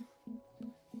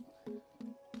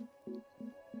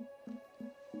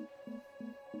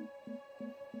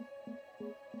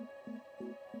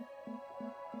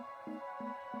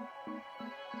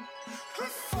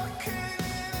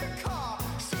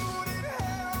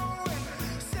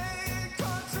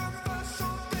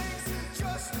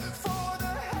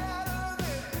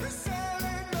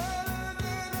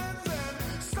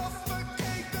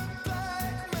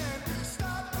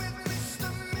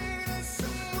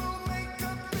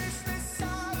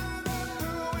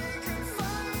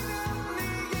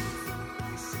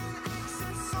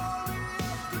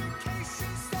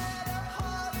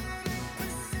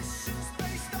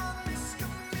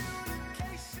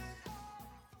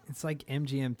 It's like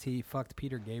MGMT fucked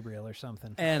Peter Gabriel or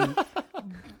something. And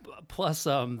plus,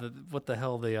 what the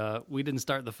hell? We didn't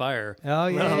start the fire. Oh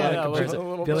yeah,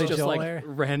 Billy just Joel like there.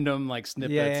 random like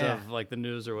snippets of like the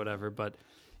news or whatever. But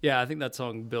yeah, I think that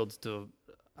song builds to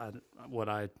what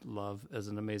I love as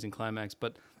an amazing climax.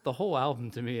 But the whole album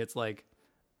to me, it's like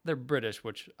they're British,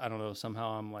 which I don't know.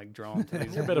 Somehow I'm like drawn to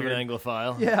these. You're a bit of an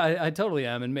Anglophile. Yeah, I totally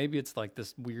am, and maybe it's like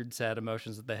this weird, sad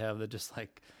emotions that they have that just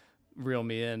like reel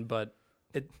me in. But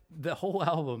the whole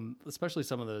album, especially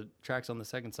some of the tracks on the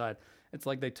second side, it's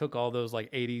like they took all those like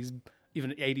 80s,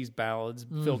 even 80s ballads,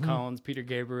 Phil Collins, Peter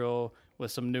Gabriel,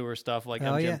 with some newer stuff like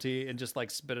MGMT, and just like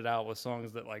spit it out with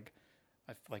songs that like,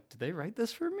 did they write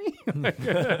this for me?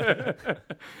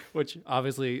 Which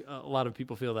obviously a lot of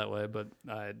people feel that way, but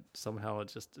somehow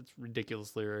it's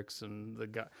ridiculous lyrics, and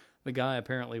the guy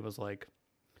apparently was like,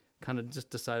 kind of just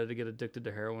decided to get addicted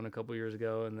to heroin a couple years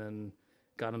ago, and then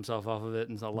got himself off of it,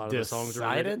 and a lot of the songs are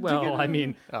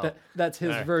that's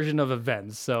his version of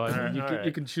events. So I mean,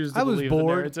 you can choose to believe the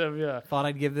narrative. Yeah, thought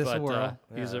I'd give this a whirl.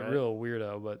 He's a real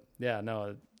weirdo, but yeah,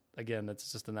 no. Again,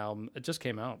 it's just an album. It just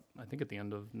came out, I think, at the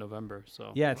end of November.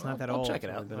 So yeah, it's not that old. I'll check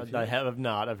it out. I have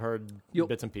not. I've heard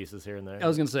bits and pieces here and there. I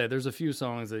was gonna say there's a few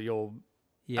songs that you'll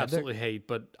absolutely hate,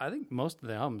 but I think most of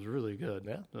the album's really good.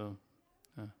 Yeah. So,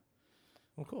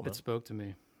 well, cool. It spoke to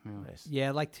me. Yeah. Nice.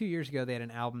 Yeah, like 2 years ago, they had an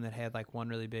album that had like one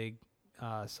really big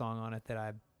song on it that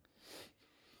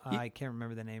I can't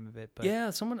remember the name of it. But yeah,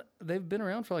 they've been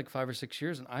around for like 5 or 6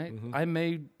 years, and I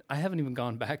haven't even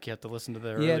gone back yet to listen to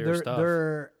their earlier stuff.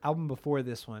 Their album before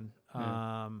this one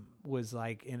was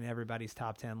like in everybody's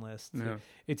top 10 list. Yeah.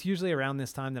 It's usually around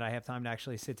this time that I have time to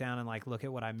actually sit down and like look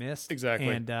at what I missed. Exactly.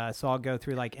 And so I'll go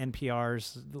through like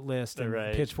NPR's list and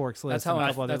Pitchfork's list. That's how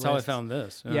I found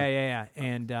this. Yeah.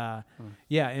 And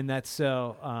and that's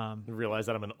so. I realize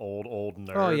that I'm an old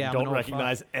nerd. Oh yeah, don't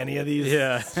recognize any of these.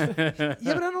 Yeah. Yeah,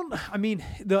 but I mean,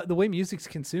 the way music's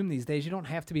consumed these days, you don't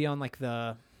have to be on like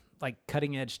the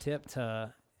cutting edge tip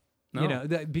to. No. You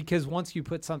know, because once you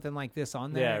put something like this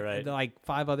on there, like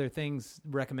 5 other things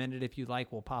recommended if you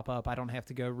like will pop up. I don't have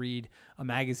to go read a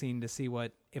magazine to see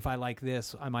if I like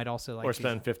this, I might also like. Or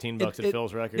spend $15 at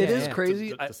Phil's Records. It is crazy.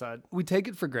 To decide. We take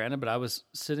it for granted, but I was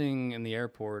sitting in the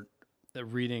airport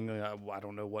reading, I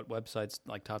don't know what websites,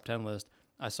 like top 10 list.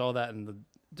 I saw that, and the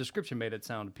description made it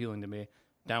sound appealing to me.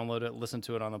 Download it, listen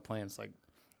to it on the plane. It's like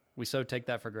we so take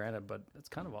that for granted, but it's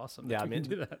kind of awesome. Yeah, that I we mean, can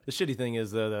do that. the shitty thing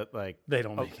is though that like They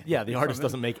don't make it. Yeah, the artist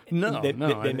doesn't make.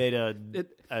 They made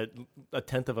a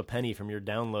tenth of a penny from your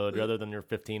download rather than your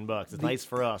 $15. It's nice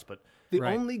for us, but the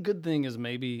only good thing is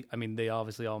maybe, I mean, they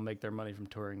obviously all make their money from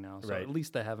touring now, so at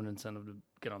least they have an incentive to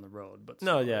get on the road. But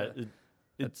no, yeah,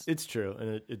 it's true,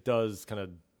 and it does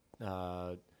kind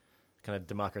of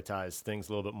democratize things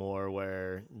a little bit more,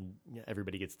 where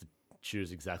everybody gets to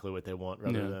choose exactly what they want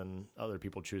rather than other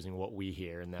people choosing what we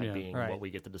hear and that being what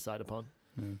we get to decide upon.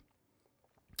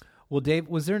 Well, Dave,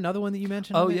 was there another one that you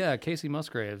mentioned? Oh, yeah, Casey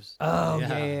Musgraves. Oh,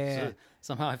 yeah. So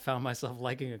somehow I found myself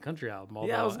liking a country album.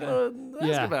 Although, I was going to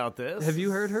ask about this. Have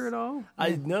you heard her at all?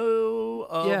 I know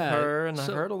of her, and I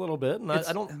heard a little bit, and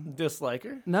I don't dislike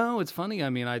her. No, it's funny. I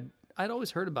mean, I'd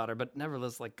always heard about her, but never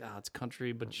was like, it's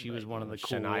country, but she was one of the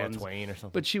cool Shania ones. Twain or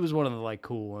something. But she was one of the, like,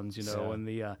 cool ones, you know, and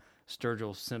the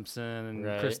Sturgill Simpson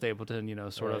and Chris Stapleton, you know,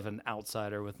 sort of an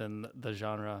outsider within the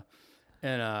genre.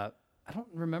 And I don't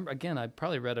remember. Again, I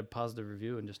probably read a positive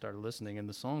review and just started listening, and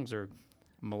the songs are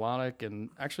melodic, and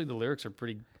actually the lyrics are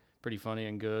pretty funny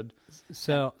and good.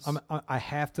 So I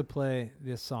have to play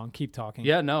this song. Keep talking.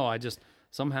 Yeah, no, I just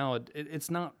somehow it's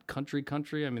not country.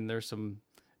 I mean, there's some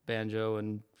banjo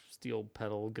and steel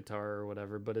pedal guitar or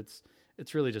whatever, but it's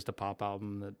really just a pop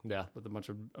album that with a bunch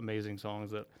of amazing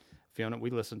songs that Fiona, we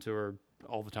listen to her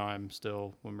all the time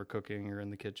still when we're cooking or in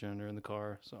the kitchen or in the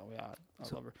car. So yeah,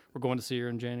 I love her. We're going to see her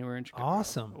in January in Chicago.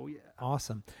 Awesome. Oh yeah.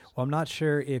 Awesome. Well, I'm not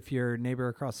sure if your neighbor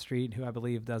across the street, who I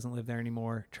believe doesn't live there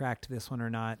anymore, tracked this one or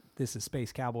not. This is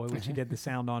Space Cowboy, which he did the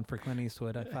sound on for Clint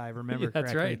Eastwood, if I remember correctly.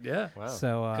 That's right. Yeah. Wow.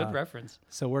 So good reference.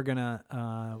 So we're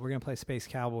gonna play Space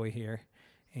Cowboy here,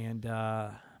 and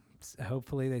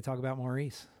hopefully they talk about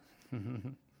Maurice. You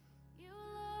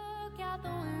look out the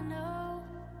window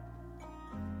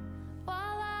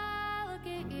while I look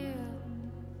at you.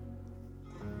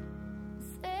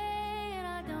 Saying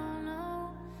I don't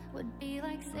know would be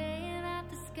like saying that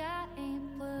the sky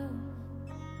ain't blue.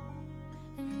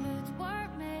 And boots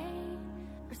weren't made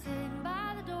for sitting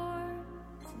by the door.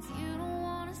 Since you don't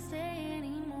want to stay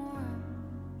anymore,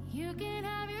 you can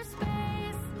have your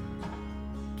space,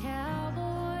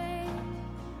 cowboy.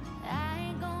 I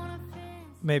ain't gonna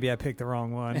fence. Maybe I picked the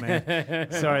wrong one,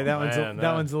 man. Sorry, that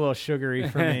one's a little sugary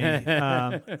for me.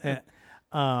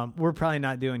 We're probably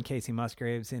not doing Casey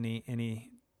Musgraves any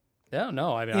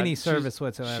any service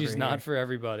whatsoever. She's not for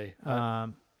everybody.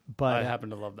 But I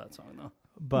happen to love that song though.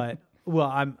 But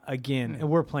I'm again, and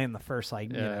we're playing the first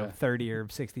 30 or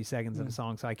 60 seconds of a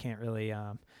song, so I can't really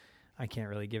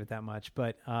give it that much.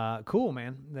 But cool,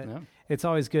 man. It's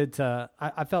always good to.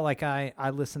 I felt like I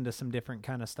listened to some different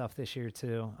kind of stuff this year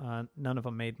too. None of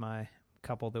them made my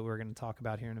couple that we're going to talk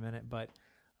about here in a minute, but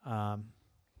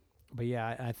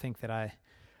yeah, I think that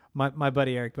my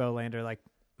buddy Eric Bolander, like,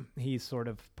 he's sort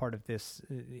of part of this.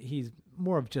 He's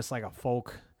more of just like a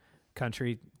folk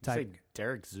country type. You say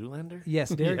Derek Zoolander? Yes,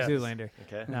 Derek Zoolander.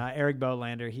 Okay. Eric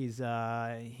Bolander,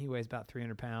 he weighs about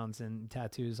 300 pounds and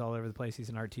tattoos all over the place. He's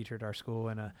an art teacher at our school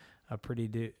and a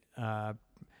pretty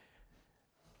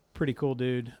cool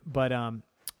dude. But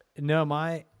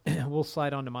no, we'll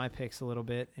slide on to my picks a little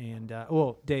bit. And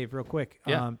Dave, real quick,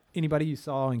 anybody you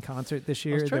saw in concert this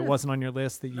year that wasn't on your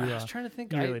list that you? I was trying to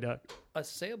think. You really dug.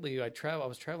 Sadly, I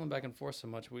was traveling back and forth so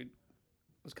much. We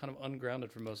was kind of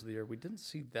ungrounded for most of the year. We didn't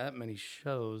see that many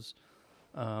shows.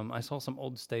 I saw some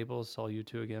old staples. Saw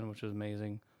U2 again, which was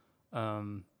amazing. I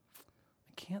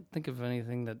can't think of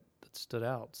anything that stood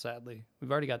out. Sadly,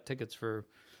 we've already got tickets for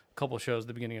a couple of shows at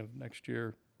the beginning of next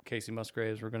year. Casey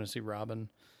Musgraves. We're going to see Robin,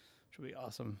 which will be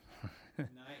awesome.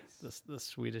 Nice. the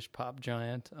Swedish pop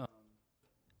giant.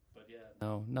 But yeah,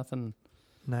 no, nothing.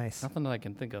 Nice. Nothing that I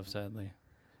can think of. Sadly.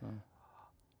 So.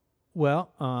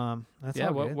 Well, that's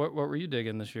all good. What were you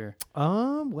digging this year?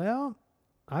 Well,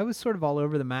 I was sort of all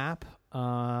over the map.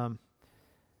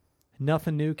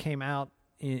 Nothing new came out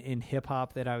in hip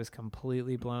hop that I was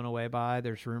completely blown away by.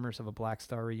 There's rumors of a Black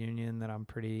Star reunion that I'm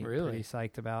pretty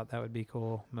psyched about. That would be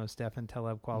cool. Mos Def and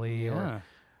Talib Kweli or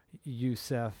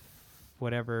Yusef,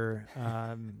 whatever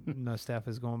Mos Def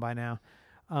is going by now.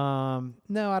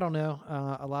 No, I don't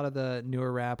know. A lot of the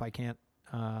newer rap I can't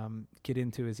get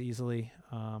into as easily.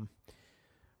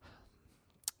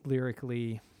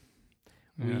 Lyrically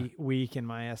weak in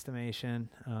my estimation,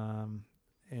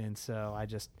 and so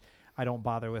I don't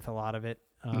bother with a lot of it.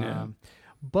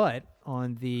 But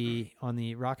on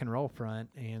the rock and roll front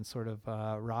and sort of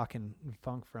rock and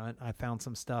funk front, I found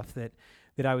some stuff that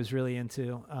I was really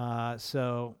into.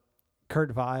 So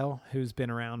Kurt Vile, who's been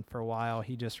around for a while,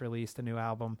 he just released a new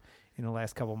album in the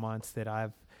last couple months that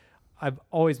I've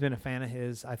always been a fan of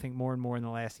his. I think more and more in the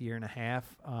last year and a half,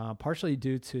 partially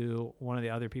due to one of the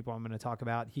other people I'm going to talk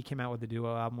about. He came out with a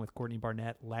duo album with Courtney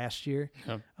Barnett last year,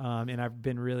 and I've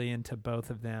been really into both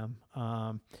of them.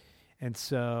 And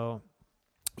so,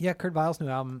 yeah, Kurt Weill's new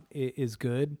album is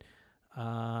good.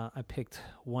 I picked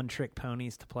One Trick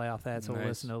Ponies to play off that, so we'll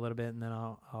listen to a little bit, and then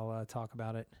I'll talk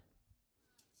about it.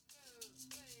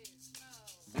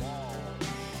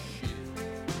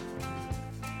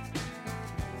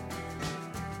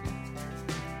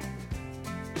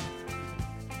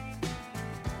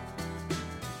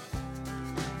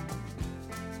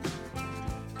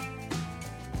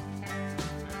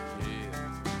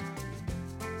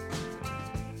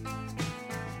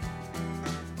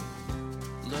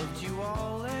 Loved you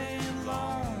all a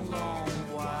long, long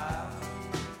while.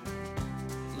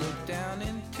 Looked down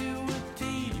into a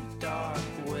deep, dark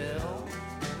well.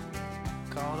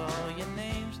 Called all your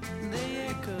names, and they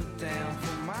echoed down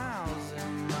for miles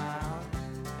and miles.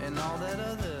 And all that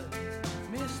other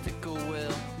mystical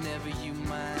well, never you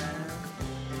mind.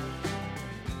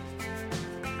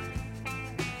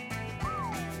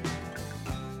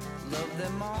 Love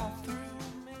them all through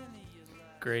many a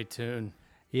life. Great tune.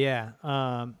 Yeah.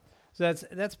 So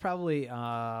that's probably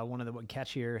one of the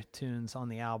catchier tunes on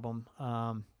the album.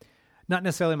 Not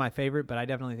necessarily my favorite, but I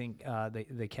definitely think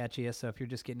the catchiest. So if you're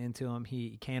just getting into him,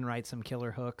 he can write some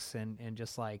killer hooks and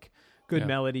just like good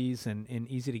melodies and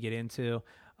easy to get into.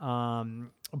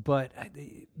 But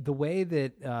the way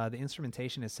that the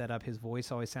instrumentation is set up, his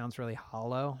voice always sounds really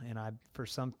hollow, and for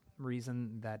some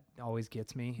reason that always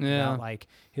gets me. Yeah. Like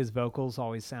his vocals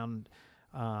always sound.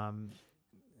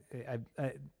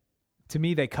 To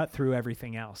me, they cut through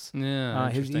everything else. Yeah,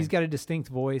 he's got a distinct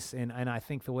voice, and I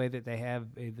think the way that they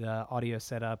have the audio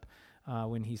set up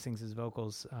when he sings his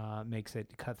vocals makes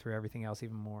it cut through everything else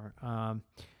even more.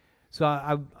 So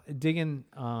I dig in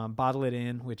Bottle It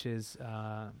In, which is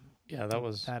that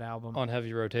was that album on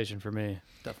heavy rotation for me.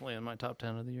 Definitely in my top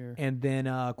 10 of the year. And then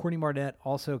Courtney Barnett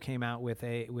also came out with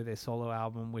a solo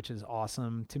album, which is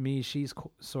awesome. To me, she's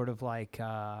sort of like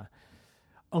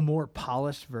a more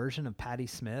polished version of Patti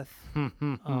Smith,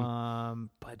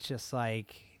 but just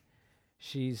like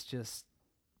she's just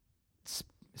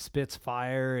spits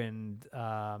fire and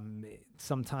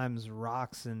sometimes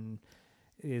rocks and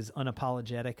is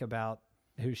unapologetic about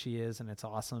who she is, and it's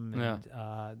awesome.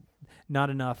 And not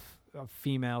enough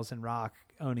females in rock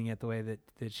owning it the way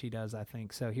that she does, I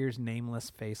think. So here's Nameless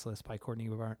Faceless by Courtney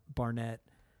Barnett.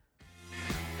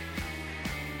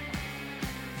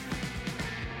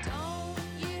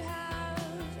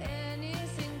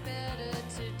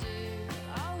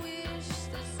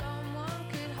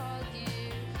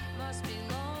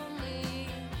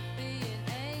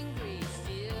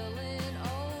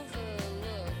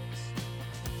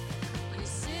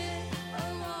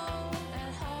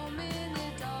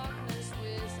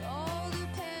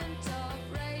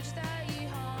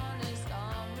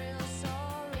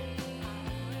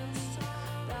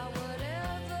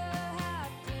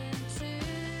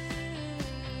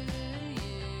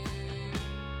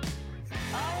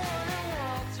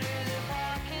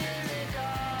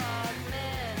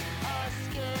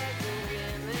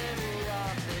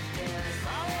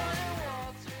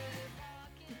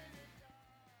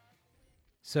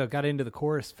 So got into the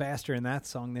chorus faster in that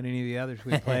song than any of the others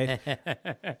we played.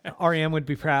 REM would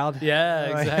be proud.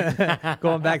 Yeah, exactly.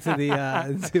 Going back to the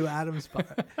to Adam's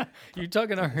part. You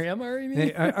talking REM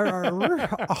already?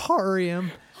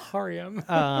 REM. REM.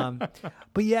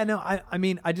 But yeah, no, I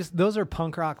mean, those are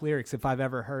punk rock lyrics if I've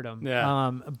ever heard them.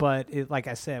 Yeah. But like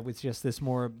I said, with just this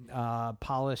more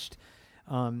polished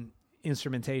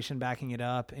instrumentation backing it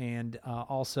up, and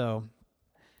also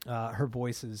her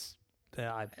voice is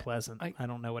pleasant. I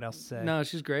don't know what else to say. No,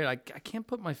 she's great. I can't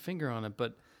put my finger on it,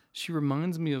 but she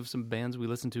reminds me of some bands we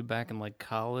listened to back in like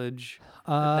college,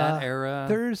 that era.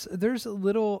 There's a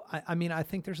little. I mean, I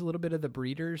think there's a little bit of the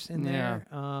Breeders in there.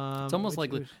 It's almost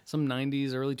like some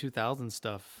 '90s, early 2000s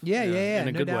stuff. Yeah, in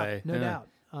a no good doubt, way. No doubt.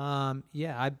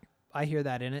 I hear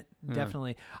that in it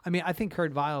definitely. I mean, I think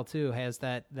Kurt Weill too has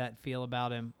that feel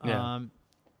about him.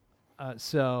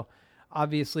 So.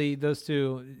 Obviously, those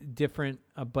two different,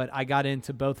 but I got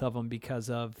into both of them because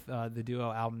of the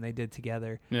duo album they did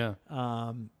together. Yeah.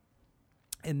 And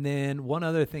then one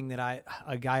other thing that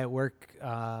a guy at work,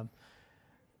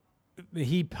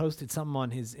 he posted something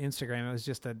on his Instagram. It was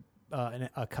just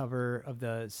a cover of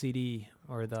the CD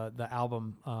or the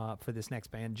album for this next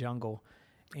band, Jungle,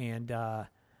 and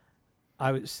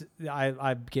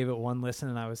I gave it one listen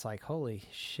and I was like, holy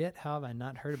shit, how have I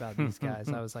not heard about these guys?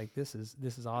 I was like, this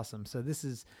is awesome. So this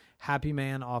is Happy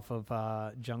Man off of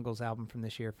Jungle's album from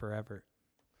this year, Forever.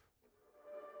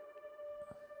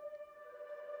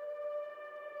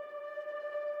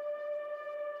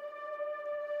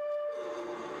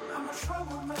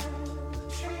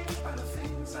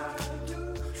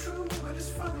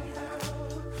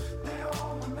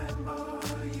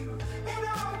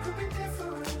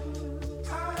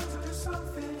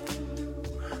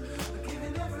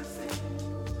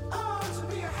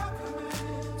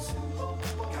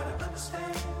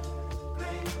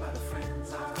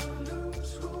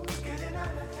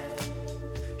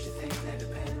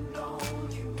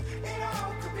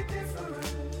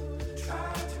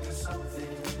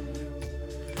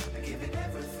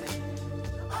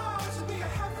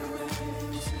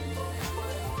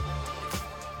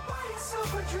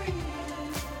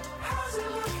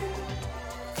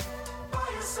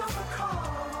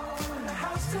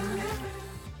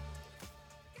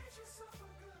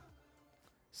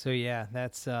 So yeah,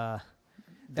 that's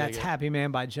Dig it. Happy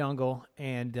Man by Jungle,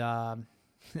 and I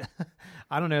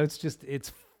don't know,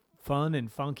 it's fun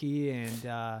and funky,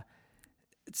 and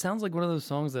It sounds like one of those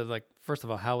songs that, like, first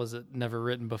of all, how was it never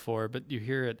written before? But you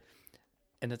hear it,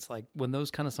 and it's like, when those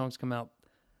kind of songs come out,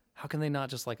 how can they not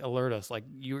just, like, alert us? Like,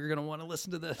 you're going to want to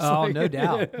listen to this. oh, Like, no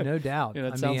doubt, no doubt. You know,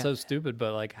 it I sounds mean, so stupid,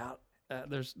 but, like, how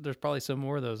there's probably some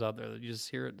more of those out there that you just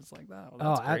hear it, and it's like, wow,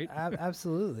 that's great.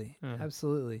 Absolutely, Yeah.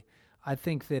 absolutely. I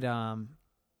think that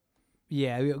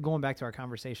going back to our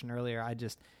conversation earlier,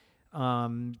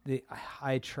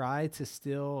 I try to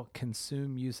still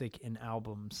consume music in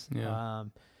albums. Yeah.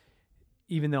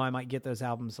 Even though I might get those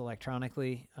albums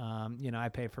electronically, I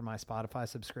pay for my Spotify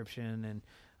subscription,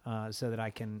 and so that I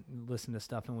can listen to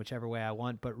stuff in whichever way I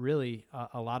want. But really,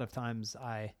 a lot of times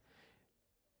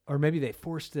or maybe they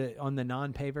forced it on the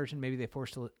non-pay version. Maybe they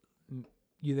force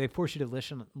you to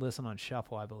listen on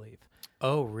shuffle, I believe.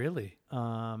 Oh, really?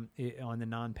 On the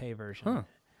non-pay version. Huh.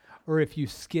 Or if you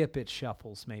skip, it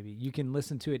shuffles. Maybe you can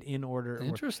listen to it in order.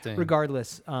 Interesting.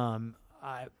 Regardless,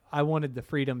 I wanted the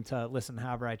freedom to listen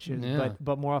however I choose, Yeah.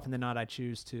 but more often than not, I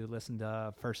choose to listen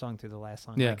to first song through the last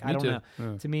song. Yeah, I me don't too. know.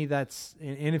 Yeah. To me, that's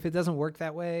and if it doesn't work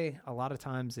that way, a lot of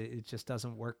times it just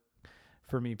doesn't work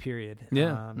for me. Period.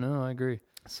 Yeah. No, I agree.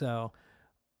 So,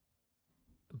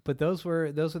 but those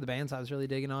were the bands I was really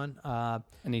digging on.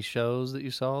 Any shows that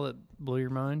you saw that blew your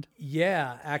mind?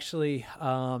 Yeah, actually,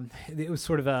 it was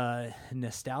sort of a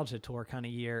nostalgia tour kind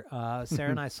of year. Sarah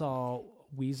and I saw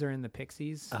Weezer and the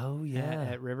Pixies. Oh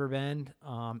at Riverbend,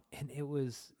 and it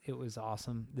was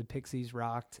awesome. The Pixies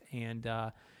rocked, and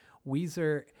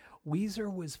Weezer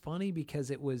was funny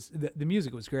because it was the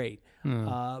music was great.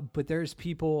 But there's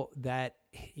people that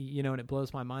and it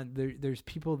blows my mind. There's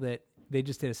people that they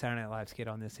just did a Saturday Night Live skit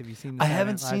on this. Have you seen? I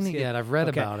haven't seen it yet. I've read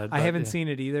about it. I but haven't yeah. seen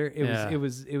it either. Yeah. It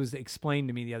was explained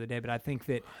to me the other day, but I think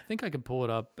that I think I could pull it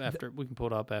up after. We can pull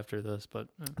it up after this, but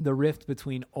the rift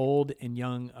between old and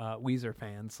young Weezer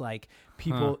fans, like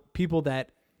people that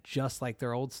just like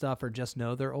their old stuff or just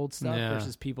know their old stuff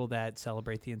versus people that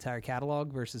celebrate the entire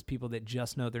catalog versus people that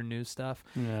just know their new stuff.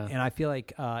 Yeah. And I feel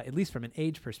like at least from an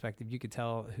age perspective, you could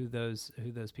tell who those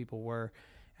people were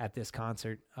at this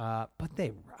concert. But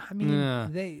they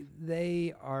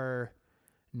are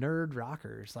nerd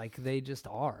rockers. Like they just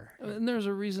are. And there's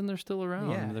a reason they're still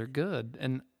around. Yeah. They're good.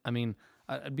 And I mean,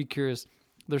 I'd be curious.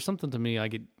 There's something to me I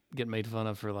get made fun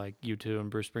of for, like, U2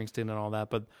 and Bruce Springsteen and all that,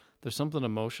 but there's something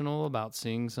emotional about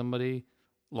seeing somebody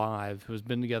live who's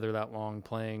been together that long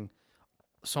playing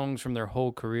songs from their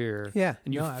whole career. Yeah,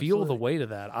 and you no, feel absolutely. the weight of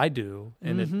that. I do,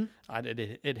 and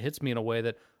it hits me in a way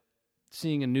that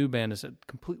seeing a new band is a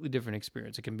completely different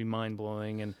experience. It can be mind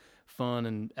blowing and fun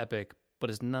and epic, but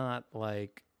it's not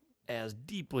like as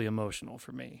deeply emotional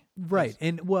for me. Right.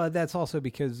 And well, that's also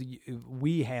because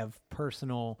we have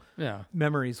personal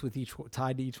memories with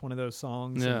tied to each one of those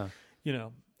songs. Yeah.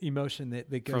 And, emotion that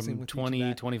goes in From with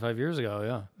 20, 25 years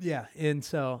ago. Yeah. And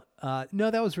so,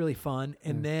 no, that was really fun.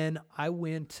 And then I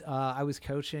went, I was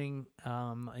coaching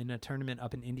in a tournament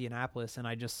up in Indianapolis, and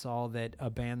I just saw that a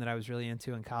band that I was really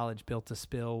into in college, Built to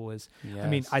Spill, was, I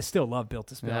mean, I still love Built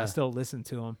to Spill. Yeah. I still listen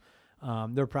to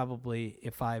them. They're probably,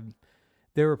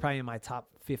 they were probably in my top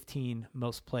 15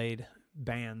 most played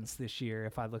bands this year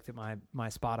if I looked at my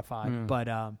Spotify. But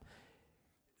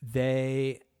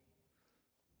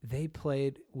they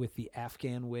played with the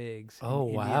Afghan Wigs in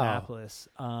Indianapolis.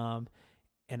 And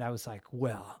I was like,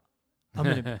 well, I'm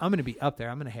gonna be up there.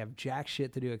 I'm gonna have jack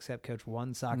shit to do except coach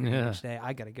one soccer game each day.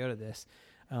 I got to go to this.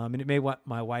 And it made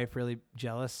my wife really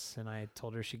jealous, and I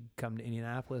told her she'd come to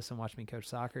Indianapolis and watch me coach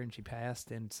soccer, and she passed.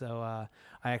 And so I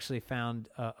actually found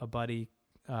a buddy,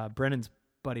 Brennan's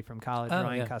buddy from college,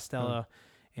 Ryan Costello,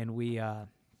 and we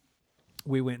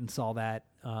went and saw that,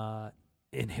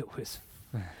 and it was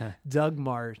Doug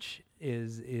March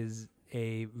is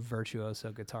a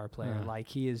virtuoso guitar player. Like,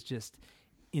 he is just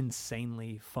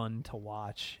insanely fun to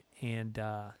watch, and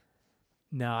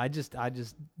no, I just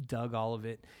dug all of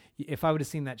it. If I would have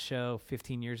seen that show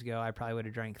 15 years ago, I probably would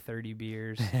have drank 30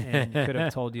 beers and could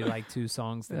have told you like 2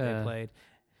 songs that they played.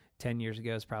 10 years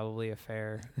ago is probably a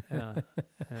fair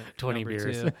 20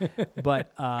 beers.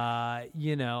 But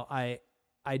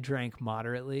I drank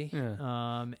moderately,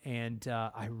 and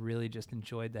I really just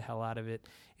enjoyed the hell out of it.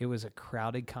 It was a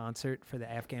crowded concert for the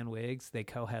Afghan Wigs. They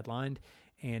co-headlined,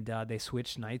 and they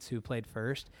switched nights who played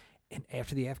first. And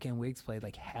after the Afghan Wigs played,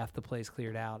 like half the place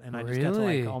cleared out, and I just got to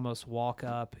like almost walk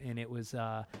up, and it was,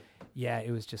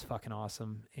 it was just fucking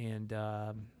awesome. And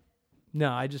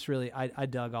no, I just really I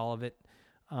dug all of it,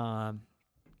 and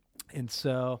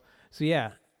so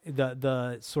yeah.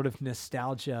 the sort of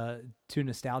nostalgia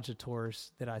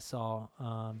tours that I saw.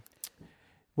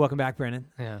 Welcome back, Brennan.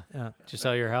 Yeah. Did you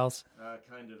sell your house?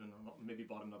 Kind of, and maybe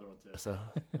bought another one too. So,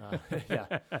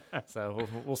 yeah. So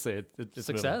we'll see. It's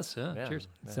Success. moving. Yeah. Cheers.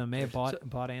 So may have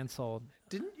bought and sold.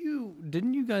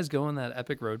 Didn't you guys go on that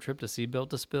epic road trip to see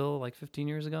Built to Spill like 15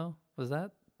 years ago? Was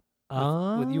that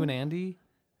with you and Andy?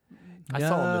 I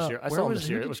saw him this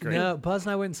year. It was great. No, Buzz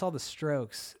and I went and saw the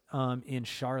Strokes in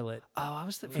Charlotte. Oh,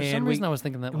 for some reason I was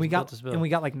thinking that was Built to Spill. And we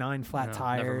got like 9 flat No,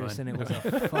 tires, never and mind. it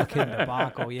was a fucking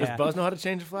debacle. Yeah. Does Buzz know how to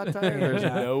change a flat tire? There's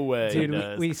no way. Dude,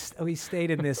 he does. we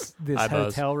stayed in this Hi,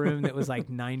 Buzz. hotel room that was like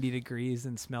 90 degrees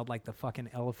and smelled like the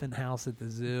fucking elephant house at the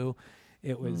zoo.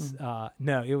 It was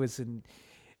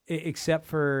except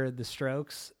for the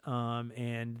Strokes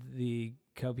and the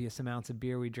copious amounts of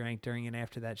beer we drank during and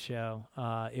after that show.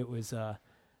 It was a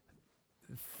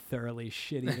thoroughly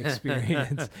shitty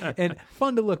experience and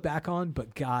fun to look back on,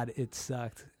 but God, it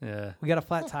sucked. Yeah. We got a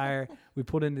flat tire. We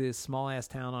pulled into this small ass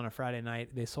town on a Friday night.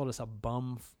 They sold us a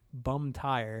bum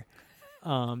tire.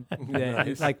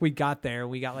 Like we got there,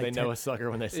 we got like they know a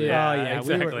sucker when they say Yeah, oh yeah,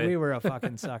 exactly. we were a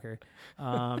fucking sucker.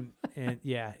 And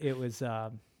yeah, it was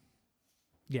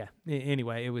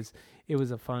anyway, it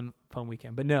was a fun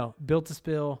weekend. But no, Built to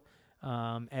Spill,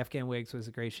 Afghan Wigs was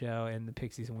a great show, and the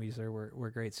Pixies and Weezer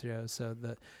were great shows. So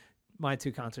my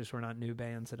 2 concerts were not new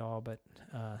bands at all, but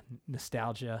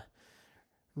nostalgia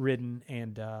ridden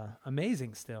and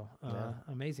amazing still.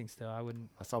 Amazing still. I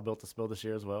saw Built to Spill this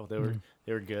year as well. They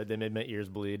were good. They made my ears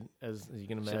bleed, as you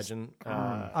can imagine.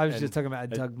 I was just talking about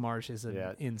Doug Marsh is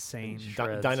an insane.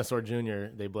 Dinosaur Jr.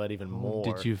 They bled even more.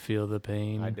 Did you feel the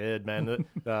pain? I did, man.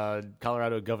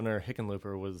 Colorado Governor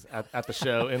Hickenlooper was at the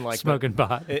show in like smoking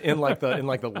pot in like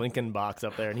the Lincoln box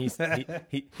up there, and he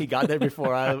got there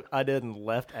before I did and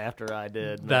left after I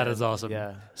did. Man. That is awesome.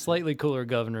 Yeah, slightly cooler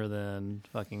governor than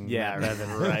fucking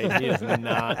Brennan. Right, he is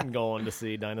not going to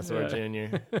see Dinosaur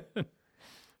Jr.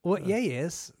 Well, yeah, he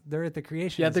is. They're at the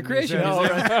Creation. Yeah, the Creation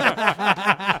Museum. Museum.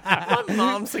 My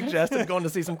mom suggested going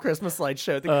to see some Christmas lights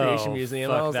show at the Creation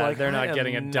Museum. Fuck I was that. like, They're not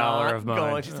getting a dollar of mine.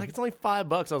 Going. She's like, it's only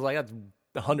 $5. I was like, that's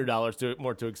 $100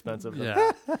 more too expensive.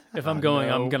 Yeah. If I'm going,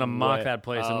 I'm gonna mock way. that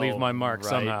place and leave my mark right.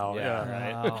 somehow. Yeah.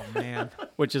 Yeah. Oh man.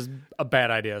 Which is a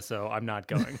bad idea, so I'm not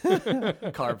going.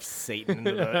 Carve Satan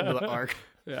into the ark.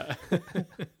 Yeah.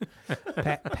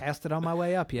 Passed it on my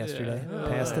way up yesterday.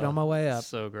 Passed it on my way up.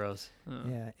 So gross.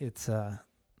 Yeah, it's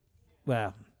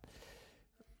well,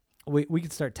 we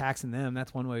could start taxing them.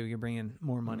 That's one way we can bring in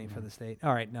more money for the state.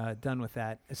 All right, done with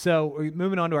that. So we're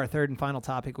moving on to our third and final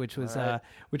topic, which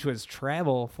was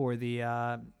travel for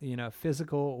the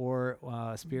physical or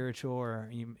spiritual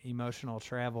or emotional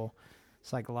travel,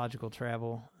 psychological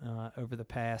travel over the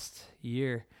past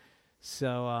year.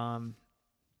 So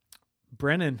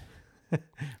Brennan,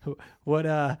 what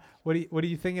are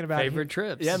you thinking about? Favorite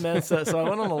trips? Yeah, man. So I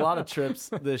went on a lot of trips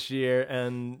this year,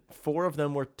 and 4 of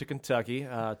them were to Kentucky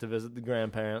to visit the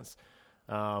grandparents.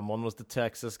 One was to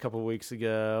Texas a couple of weeks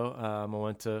ago. I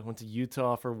went to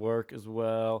Utah for work as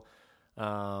well,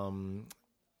 and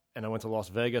I went to Las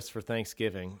Vegas for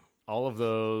Thanksgiving. All of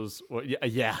those,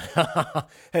 yeah.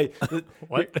 Hey,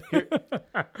 what?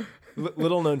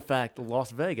 Little known fact: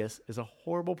 Las Vegas is a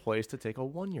horrible place to take a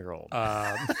 1-year-old.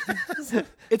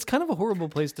 It's kind of a horrible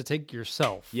place to take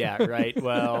yourself. Yeah, right.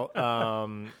 Well,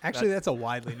 actually, that's a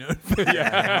widely known. Really?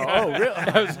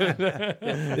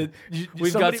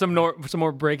 We've got some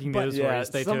more breaking news for you.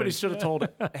 Stay somebody tuned. should have told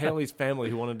Haley's family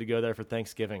who wanted to go there for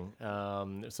Thanksgiving.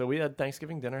 So we had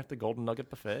Thanksgiving dinner at the Golden Nugget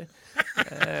Buffet.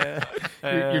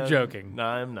 You're joking. No,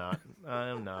 I am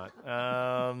not.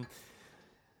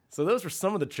 So those were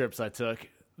some of the trips I took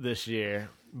this year.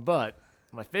 But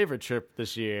my favorite trip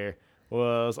this year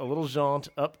was a little jaunt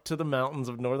up to the mountains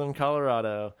of northern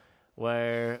Colorado,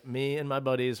 where me and my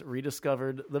buddies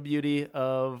rediscovered the beauty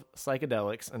of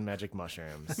psychedelics and magic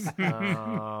mushrooms.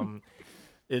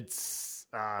 It's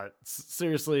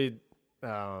seriously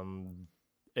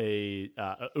it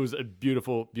was a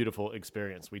beautiful, beautiful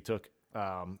experience. We took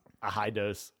a high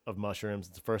dose of mushrooms.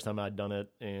 It's the first time I'd done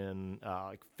it in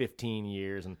like 15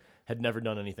 years and had never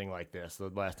done anything like this. The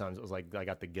last time it was like I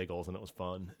got the giggles and it was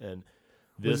fun. And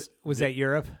this was that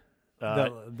Europe?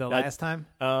 The last time?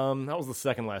 That was the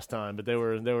second last time, but they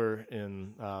were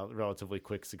in relatively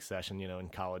quick succession, in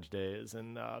college days,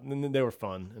 and they were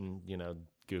fun and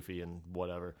goofy and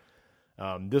whatever.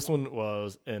 This one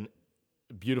was an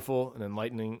beautiful and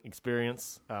enlightening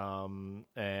experience,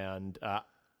 and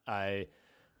I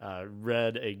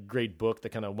read a great book that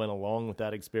kind of went along with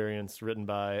that experience, written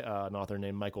by an author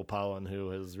named Michael Pollan,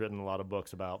 who has written a lot of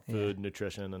books about food,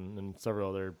 nutrition, and several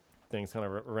other things kind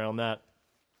of around that.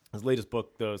 His latest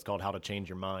book, though, is called How to Change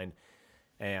Your Mind,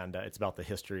 and it's about the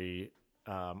history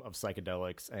of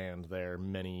psychedelics and their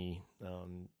many,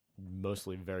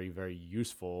 mostly very, very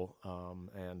useful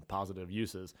and positive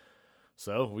uses.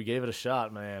 So we gave it a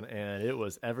shot, man, and it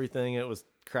was everything it was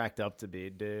cracked up to be,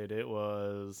 dude. It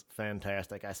was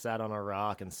fantastic. I sat on a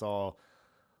rock and saw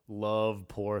love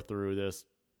pour through this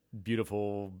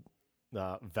beautiful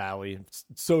valley,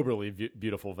 soberly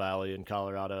beautiful valley in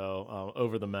Colorado,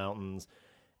 over the mountains,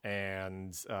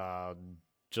 and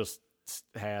just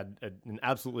had an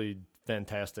absolutely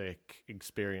fantastic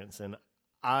experience. And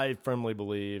I firmly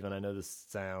believe, and I know this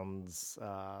sounds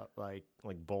like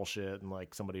bullshit and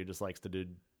like somebody who just likes to do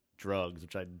drugs,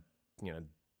 which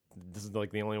this is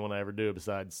like the only one I ever do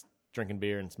besides drinking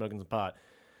beer and smoking some pot.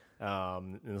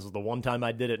 And this was the one time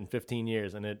I did it in 15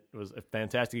 years, and it was a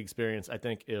fantastic experience. I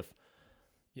think if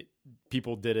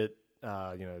people did it,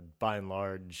 by and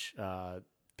large,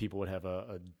 people would have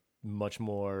a much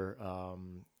more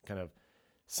kind of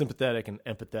sympathetic and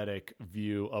empathetic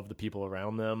view of the people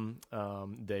around them.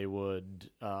 They would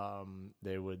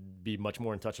be much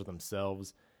more in touch with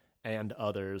themselves and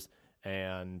others.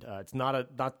 And it's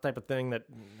not the type of thing that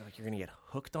like you're going to get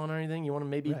hooked on or anything. You want to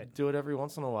maybe do it every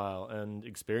once in a while and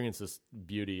experience this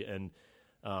beauty. And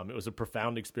it was a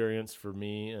profound experience for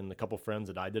me and a couple friends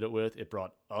that I did it with. It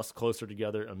brought us closer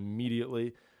together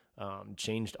immediately,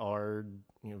 changed our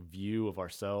view of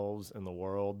ourselves and the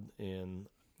world in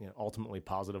ultimately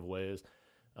positive ways.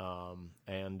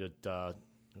 And it was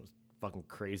fucking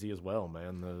crazy as well,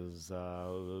 man. Those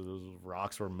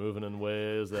rocks were moving in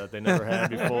ways that they never had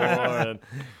before,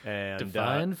 and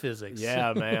defying physics.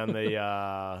 Yeah, man.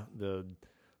 The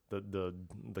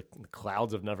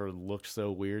clouds have never looked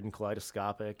so weird and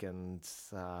kaleidoscopic, and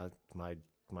my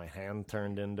hand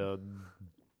turned into a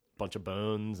bunch of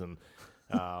bones, and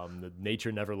the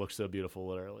nature never looked so beautiful,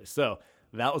 literally. So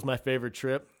that was my favorite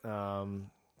trip.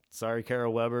 Sorry,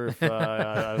 Carol Weber, if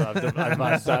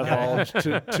I've divulged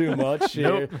too much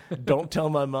here. Nope. Don't tell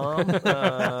my mom.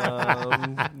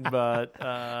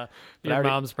 But your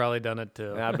mom's probably done it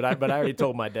too. But I already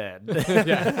told my dad.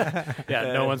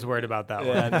 Yeah. No one's worried about that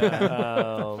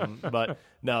one. But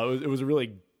no, it was a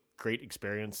really great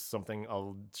experience. Something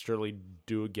I'll surely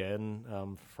do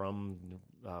again from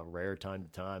rare time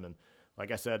to time. And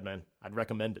like I said, man, I'd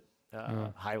recommend it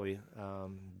highly.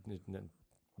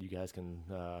 You guys can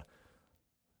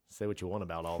say what you want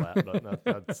about all that, but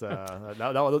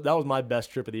that was my best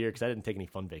trip of the year because I didn't take any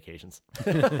fun vacations.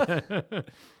 I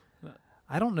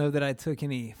don't know that I took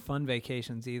any fun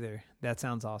vacations either. That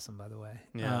sounds awesome, by the way.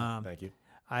 Yeah, thank you.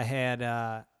 I had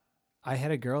a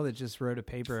girl that just wrote a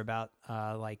paper about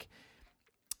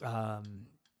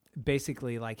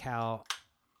basically like how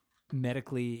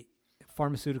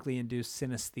pharmaceutically induced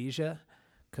synesthesia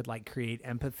could like create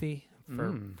empathy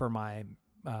for my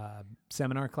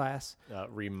seminar class.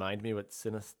 Remind me what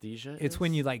synesthesia is? It's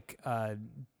when you like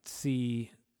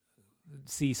see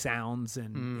sounds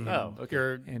and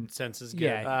your senses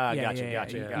get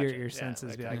gotcha. Your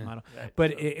senses be like model.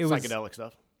 But it was psychedelic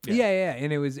stuff. Yeah,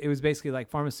 and it was basically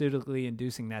like pharmaceutically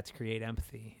inducing that to create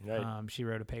empathy. Right. She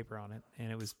wrote a paper on it,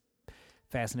 and it was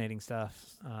fascinating stuff.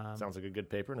 Sounds like a good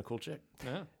paper and a cool chick.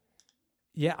 Yeah.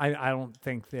 Yeah, I don't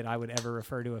think that I would ever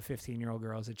refer to a 15-year-old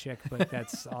girl as a chick, but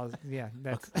that's all. Yeah,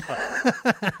 that's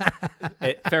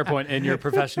fair point. In your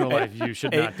professional life, you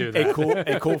should not do that.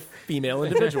 A cool female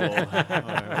individual,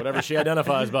 whatever she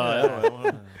identifies by.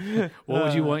 What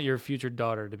would you want your future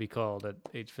daughter to be called at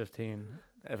age 15?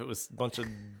 If it was a bunch of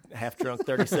half-drunk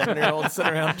 37-year-olds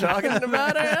sitting around talking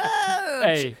about it,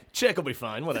 hey, chick will be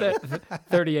fine. Whatever.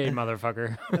 38,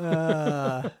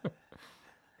 motherfucker.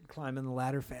 Climbing the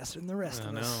ladder faster than the rest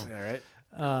of us. All right.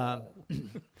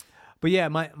 But yeah,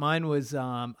 mine was.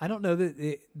 I don't know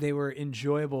that they were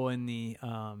enjoyable in the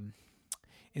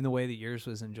way that yours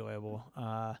was enjoyable.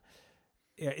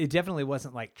 It definitely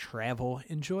wasn't like travel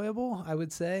enjoyable, I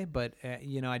would say. But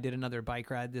I did another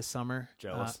bike ride this summer.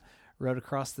 Jealous. Rode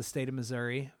across the state of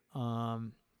Missouri.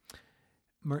 With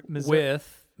my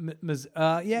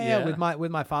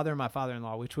father and my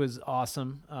father-in-law, which was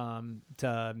awesome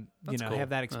to cool. have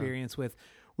that experience with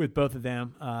both of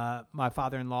them. My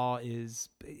father-in-law is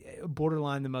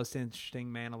borderline the most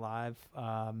interesting man alive.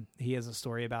 He has a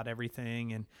story about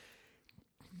everything, and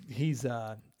he's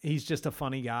just a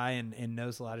funny guy and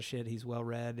knows a lot of shit. He's well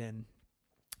read, and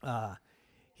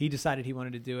he decided he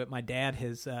wanted to do it. My dad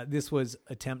this was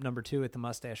attempt number 2 at the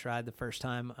mustache ride. The first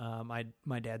time,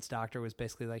 my dad's doctor was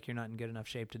basically like, "You're not in good enough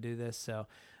shape to do this." So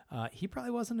he probably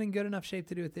wasn't in good enough shape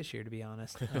to do it this year, to be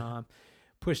honest.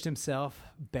 Pushed himself,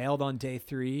 bailed on day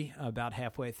 3, about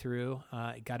halfway through.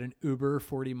 Got an Uber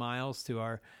 40 miles to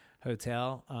our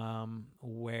hotel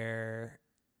where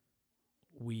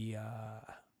we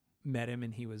met him,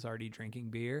 and he was already drinking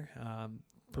beer,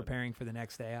 preparing for the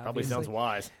next day. Obviously. Probably sounds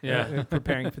wise. Yeah.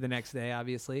 Preparing for the next day,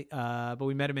 obviously. But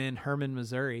we met him in Herman,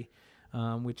 Missouri,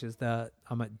 which is a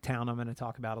town I'm going to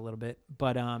talk about a little bit.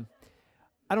 But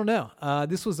I don't know.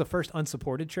 This was the first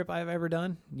unsupported trip I've ever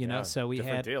done. You know, so we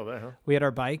different had deal there, huh? we had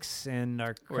our bikes and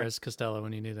our Where's Costello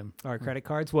when you need him? our credit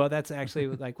cards. Well, that's actually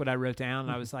like what I wrote down.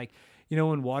 I was like, you know,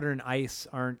 when water and ice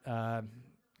aren't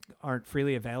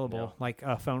freely available, like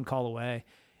a phone call away,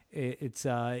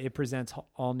 it presents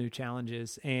all new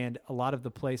challenges. And a lot of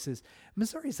the places,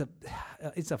 Missouri's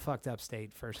it's a fucked up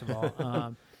state. First of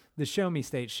all, the show me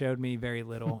state showed me very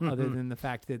little, other than the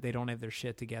fact that they don't have their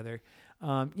shit together.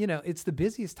 You know, it's the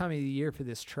busiest time of the year for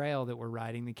this trail that we're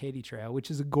riding, the Katy Trail, which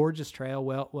is a gorgeous trail,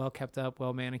 well kept up,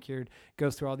 well manicured,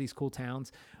 goes through all these cool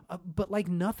towns. But like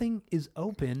nothing is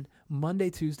open Monday,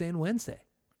 Tuesday, and Wednesday.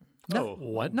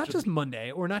 What? Not just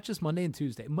Monday, or not just Monday and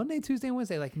Tuesday. Monday, Tuesday, and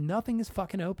Wednesday, like nothing is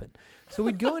fucking open. So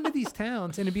we'd go into these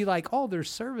towns and it'd be like, oh, there's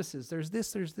services, there's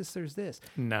this, there's this, there's this.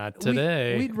 Not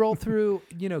today. We'd roll through,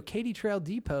 you know, Katy Trail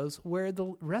depots where the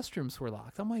restrooms were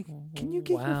locked. I'm like, can you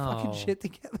get your fucking shit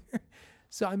together?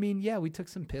 So, I mean, yeah, we took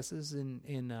some pisses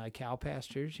in cow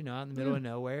pastures, you know, out in the middle of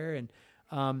nowhere. And,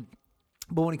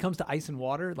 but when it comes to ice and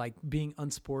water, like being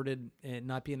unsported and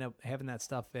not having that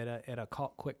stuff at a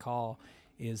quick call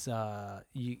is,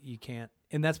 you can't.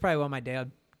 And that's probably why my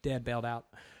dad bailed out.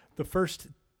 The first,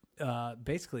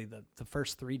 basically the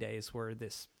first 3 days were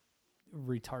this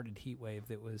retarded heat wave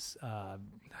that was,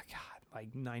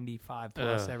 like 95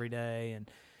 plus every day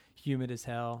and humid as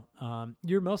hell.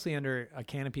 You're mostly under a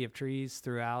canopy of trees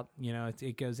throughout, you know,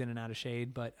 it goes in and out of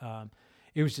shade, but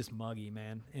it was just muggy,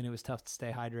 man, and it was tough to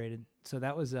stay hydrated. So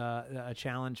that was a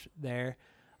challenge there.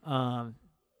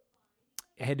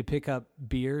 I had to pick up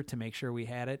beer to make sure we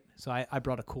had it. So I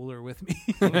brought a cooler with me.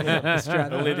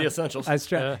 Only the essentials.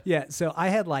 Yeah, so I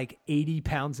had like 80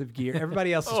 pounds of gear.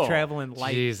 Everybody else was traveling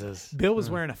light. Jesus. Bill was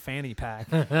wearing a fanny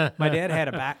pack. My dad had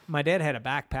a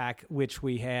backpack, which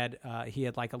we had. He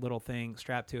had like a little thing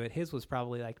strapped to it. His was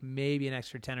probably like maybe an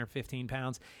extra 10 or 15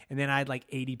 pounds. And then I had like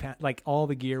 80 pounds. Like all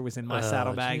the gear was in my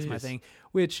saddlebags, my thing.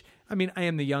 Which, I mean, I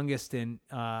am the youngest and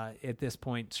at this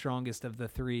point strongest of the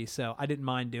three, so I didn't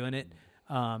mind doing it.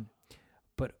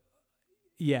 But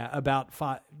yeah, about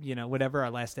five, you know, whatever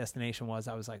our last destination was,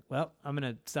 I was like, well, I'm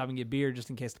going to stop and get beer just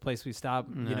in case the place we stop,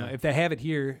 you know, if they have it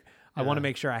here, I want to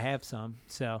make sure I have some.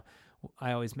 So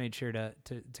I always made sure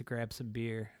to grab some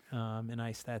beer, and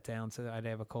ice that down so that I'd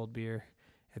have a cold beer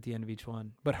at the end of each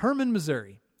one. But Herman,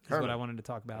 Missouri is what I wanted to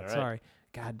talk about. Right. Sorry.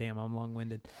 God damn, I'm long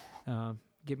winded.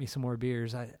 Get me some more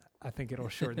beers. I think it'll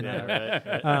shorten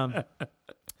that. Right.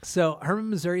 So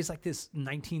Herman, Missouri is like this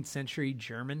 19th century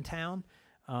German town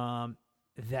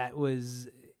that was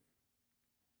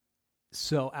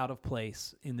so out of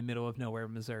place in the middle of nowhere,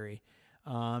 Missouri.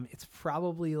 It's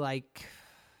probably like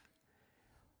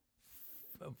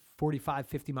 45,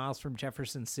 50 miles from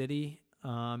Jefferson City,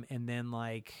 and then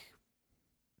like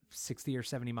 60 or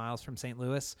 70 miles from St.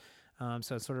 Louis.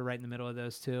 So it's sort of right in the middle of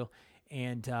those two.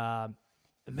 And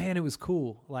man, it was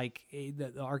cool. Like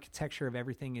the architecture of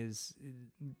everything is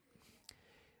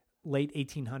late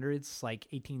 1800s, like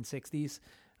 1860s,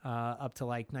 up to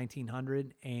like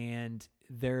 1900. And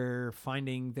they're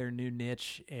finding their new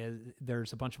niche.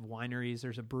 There's a bunch of wineries,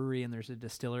 there's a brewery, and there's a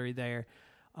distillery there.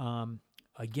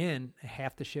 Again,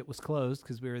 half the shit was closed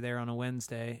because we were there on a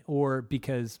Wednesday, or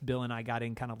because Bill and I got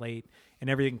in kind of late, and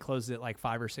everything closed at like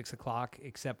 5 or 6 o'clock,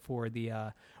 except for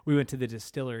we went to the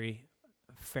distillery,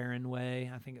 Fahrenway,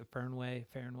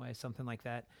 something like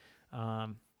that.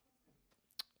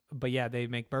 But yeah, they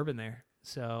make bourbon there.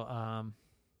 So,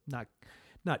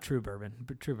 not true bourbon,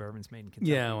 but true bourbon's made in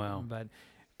Kentucky. Yeah, well,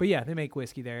 but yeah, they make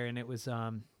whiskey there, and it was,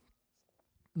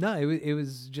 it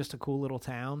was just a cool little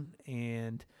town,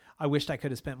 and I wished I could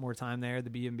have spent more time there.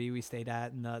 The B&B we stayed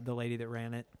at, and the lady that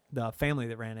ran it, the family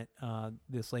that ran it,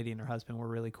 this lady and her husband were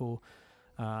really cool.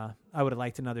 I would have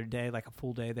liked another day, like a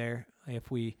full day there, if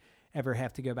we ever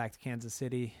have to go back to Kansas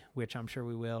City, which I'm sure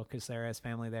we will because Sarah has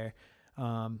family there.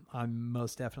 I'm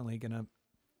most definitely going to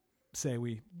say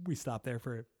we stop there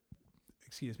for,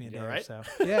 excuse me, a day or so.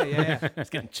 Yeah. He's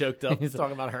getting choked up. He's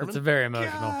talking about Herman. It's very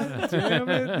emotional. God damn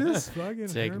it, this fucking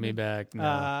Take Herman. me back.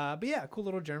 No. But yeah, cool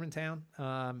little German town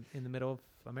in the middle of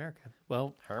America.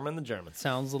 Well, Herman the German.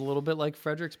 Sounds a little bit like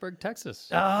Fredericksburg, Texas.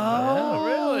 Oh,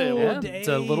 really? Yeah, Dave. it's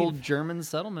a little German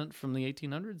settlement from the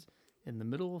 1800s in the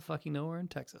middle of fucking nowhere in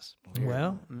Texas.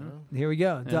 Well, here we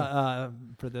go. Yeah.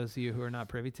 For those of you who are not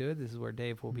privy to it, this is where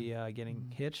Dave will be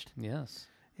getting hitched. Yes.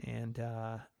 And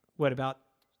what about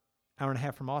hour and a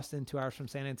half from Austin, 2 hours from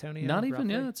San Antonio. Not even,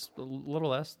 roughly? yeah, it's a little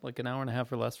less, like an hour and a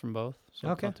half or less from both. So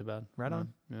Okay. it's not too bad. Right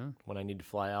on. Yeah. When I need to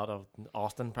fly out of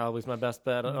Austin, probably is my best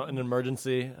bet. An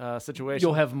emergency situation.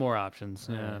 You'll have more options.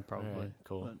 Yeah, All probably. right,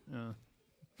 cool. But,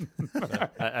 yeah.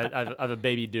 I have a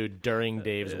baby due during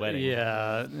Dave's wedding.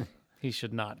 Yeah, he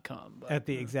should not come. But At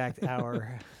the exact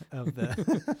hour of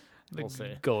the. the We'll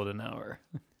see. golden hour.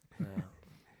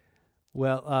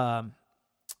 Well,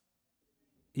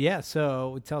 yeah.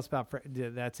 So tell us about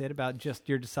that's it. About just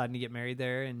you're deciding to get married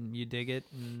there, and you dig it.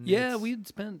 And Yeah, it's- we'd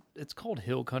spent. It's called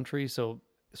Hill Country, so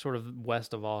sort of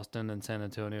west of Austin and San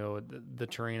Antonio. The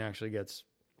terrain actually gets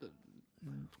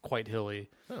quite hilly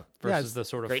Yeah, versus the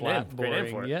sort of great flat, name. Great name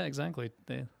boring. for it. Yeah, exactly.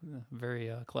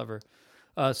 Very clever.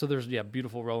 So there's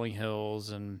beautiful rolling hills,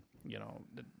 and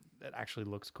it actually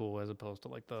looks cool as opposed to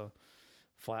like the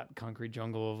flat concrete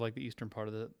jungle of like the eastern part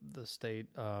of the state.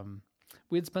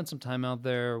 We had spent some time out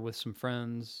there with some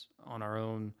friends on our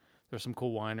own. There's some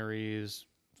cool wineries,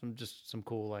 some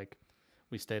cool, like,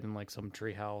 we stayed in like some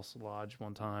treehouse lodge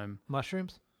one time.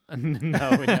 mushrooms.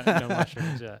 No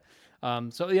mushrooms. Yeah.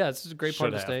 So yeah, it's just a great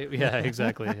part of the Should have. state. Yeah,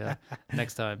 exactly. Yeah.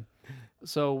 Next time.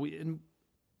 So we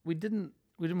didn't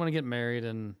want to get married,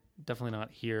 and definitely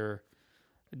not here.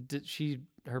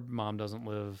 Her mom doesn't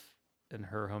live in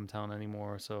her hometown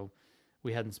anymore, so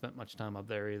we hadn't spent much time up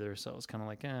there either. So it's kind of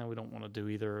like, we don't want to do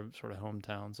either sort of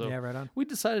hometown. So Yeah, right on. we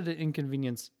decided to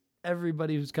inconvenience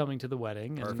everybody who's coming to the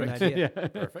wedding. and- Perfect. Good idea. yeah.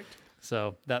 Perfect.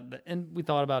 So and we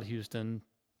thought about Houston,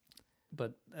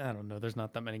 but I don't know. There's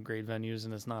not that many great venues,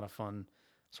 and it's not a fun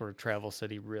sort of travel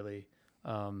city, really.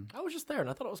 I was just there, and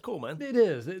I thought it was cool, man. It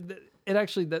is. It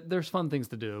actually, there's fun things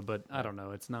to do, but I don't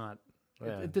know. It's not.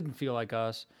 Yeah. It didn't feel like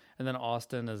us. And then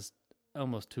Austin is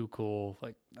almost too cool.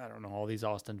 Like, I don't know. All these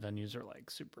Austin venues are like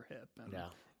super hip and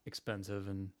expensive,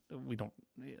 and we don't.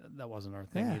 That wasn't our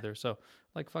thing Yeah. either. So,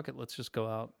 like, fuck it. Let's just go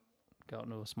out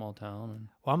into a small town, and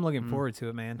Well, I'm looking forward to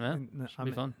it, man. yeah, And should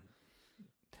be fun.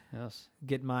 Yes.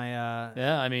 Get my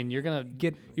Yeah, I mean, you're gonna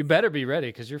get You better be ready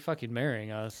because you're fucking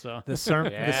marrying us. So the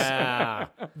sermon. Yeah.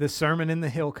 The sermon in the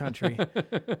hill country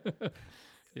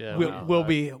yeah, will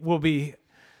be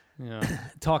yeah.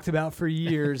 talked about for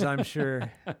years, I'm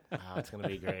sure. Oh, it's gonna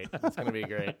be great. It's gonna be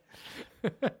great.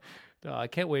 No, I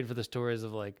can't wait for the stories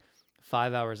of like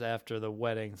 5 hours after the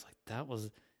wedding. It's like that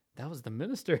was the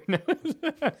minister.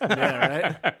 Yeah,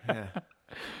 right. Yeah.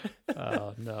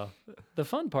 Oh no, the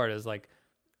fun part is like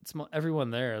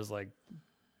everyone there is like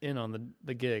in on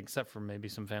the gig, except for maybe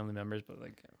some family members. But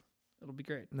like, it'll be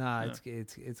great. Nah, Yeah.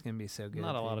 it's gonna be so good.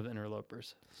 Not a lot dude. of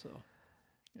interlopers, so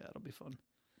yeah, it'll be fun.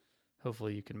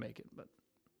 Hopefully, you can make it. But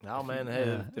Oh man,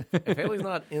 hey, if Haley's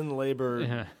not in labor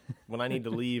yeah. when I need to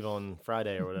leave on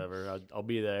Friday or whatever, I'll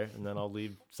be there, and then I'll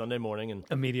leave Sunday morning, and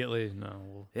Immediately,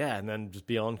 no. and then just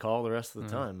be on call the rest of the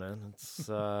time, man. It's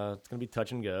gonna be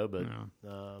touch and go, but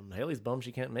Haley's bummed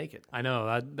she can't make it. I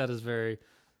know that is very.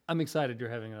 I'm excited you're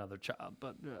having another child,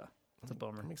 but yeah, it's a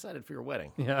bummer. I'm excited for your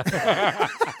wedding. Yeah.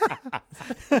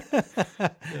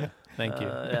 Thank you.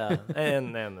 Yeah,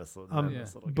 and this little, I'm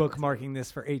this little guy. bookmarking this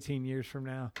for 18 years from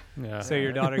now. Yeah. So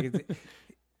your daughter gets.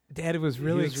 Dad was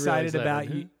really was really excited about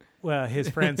excited. you. Well, his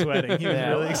friend's wedding. He was Yeah.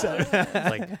 really excited. It's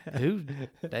like, who?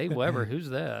 Dave Weber, who's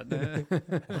that?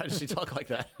 Why does she talk like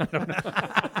that?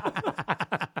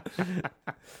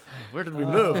 Where did we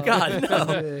move? God,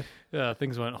 no. Yeah,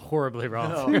 things went horribly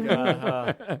wrong. Oh,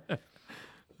 God.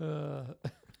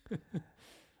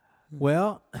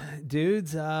 Well,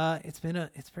 dudes, it's been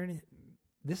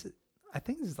this is, I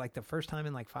think this is like the first time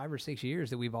in like 5 or 6 years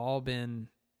that we've all been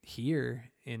here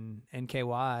in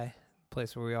NKY,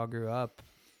 place where we all grew up,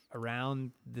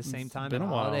 around the same time been in a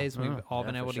the while. holidays. We've all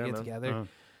Yeah, been for able sure, to get man. together.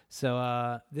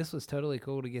 So this was totally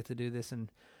cool to get to do this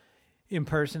in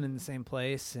person in the same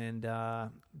place, and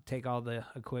take all the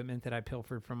equipment that I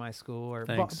pilfered from my school or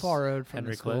Thanks, borrowed from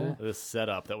Henry the school. Clay. This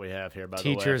setup that we have here, by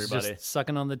Teachers the way, everybody. just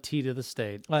sucking on the tea to the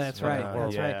state. Oh, that's right.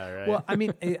 That's yeah, right. right. Well, I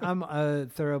mean, I'm a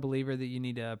thorough believer that you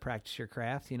need to practice your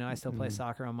craft. You know, I still play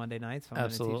soccer on Monday nights. If I'm gonna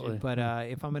teach Absolutely. it. But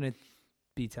if I'm going to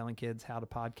be telling kids how to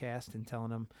podcast and telling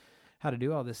them how to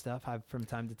do all this stuff, I've from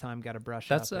time to time got to brush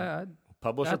That's up.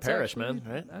 Publish or that's perish, actually- man.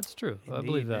 Right? That's true. I Indeed,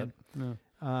 believe that. man.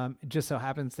 It just so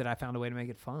happens that I found a way to make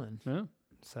it fun. Yeah.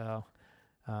 So,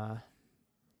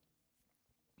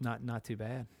 not too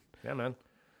bad. Yeah, man.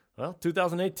 Well,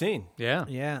 2018. Yeah.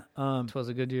 Yeah. It was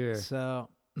a good year. So,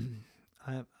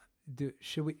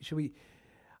 should we?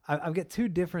 I've got two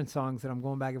different songs that I'm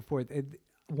going back and forth.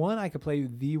 One, I could play you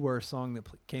the worst song that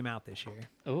came out this year.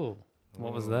 Oh.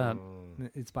 What was that?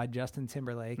 It's by Justin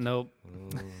Timberlake. Nope.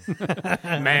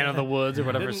 Man of the Woods or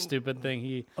whatever stupid thing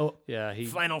he. Oh, yeah, he.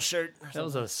 Flannel shirt. That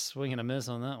was a swing and a miss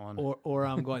on that one. Or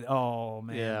I'm going, oh,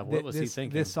 man. Yeah, what was he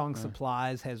thinking? This song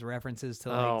Supplies has references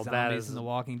to Oh, like that zombies is- and The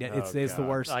Walking Dead. Oh, It's the God.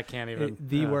 worst. I can't even.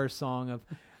 The worst song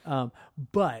of.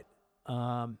 But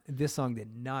this song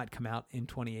did not come out in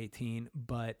 2018.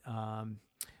 But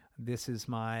this is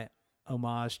my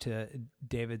homage to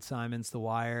David Simon's The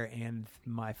Wire and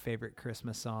my favorite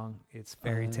Christmas song. It's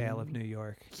Fairy Tale of New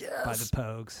York by the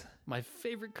Pogues. My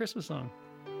favorite Christmas song.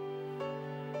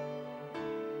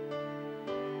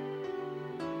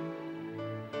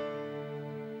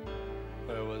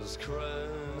 It was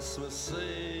Christmas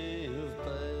Eve,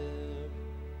 babe,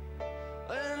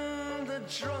 in the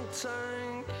drunk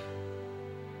tank.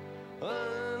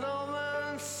 An old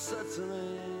man said to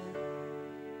me,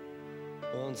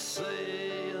 won't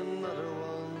see another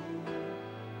one.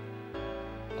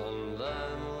 And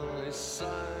then he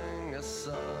sang a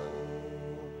song,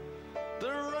 the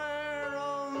rare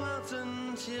old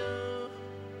mountain dew.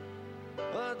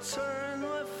 I turned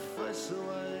my face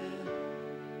away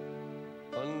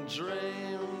and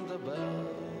dreamed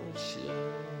about you.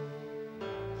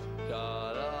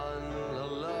 Got on a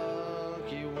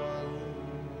lucky one,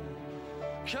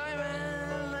 came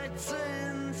in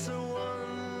 18 to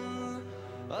 1.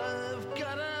 I've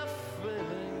got a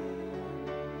feeling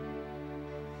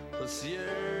this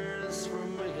year's for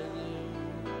me and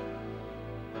you.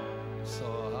 So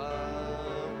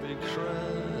happy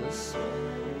Christmas,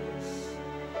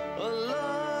 I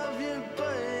love you,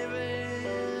 baby.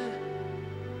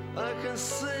 I can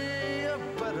see a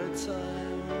better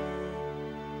time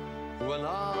when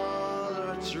all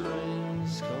our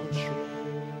dreams come true.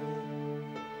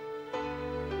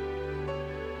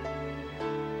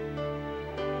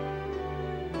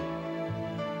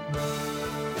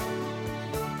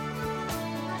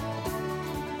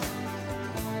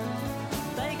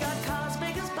 They got cars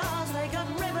big as bars, they got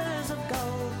rivers of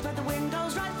gold, but the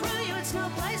windows right through you, it's no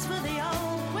place for the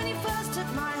old. When you first took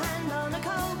my hand on a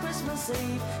cold Christmas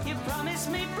Eve, you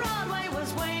promised me Broadway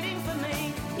was waiting for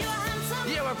me. You were handsome,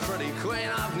 You were pretty queen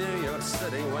of New York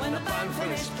City. When the band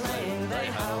finished playing, they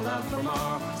held out for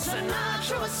more.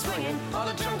 Sinatra was swinging, all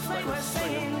the drunks they were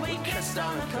singing. We kissed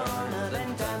on the corner,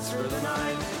 then danced through the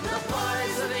night. The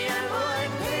boys of the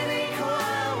NYPD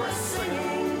choir were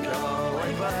singing, go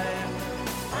away, babe.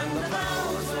 And the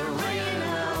bells were ringing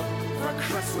out for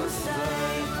Christmas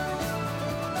Day.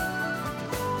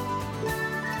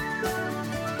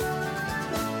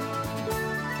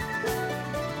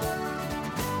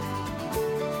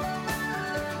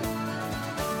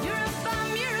 You're a bum,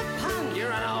 you're a punk,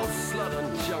 You're an old slut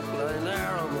and junk lying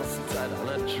there almost dead on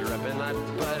a dripping that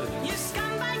bed. you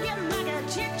scumbag, you maggot,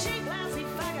 you cheap, lousy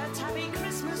faggot. Happy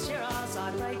Christmas, you're ours,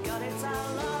 I pray God it's our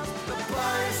love. The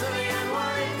boys of the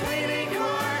NYPD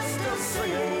choir still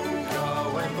singing, go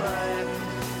away, babe.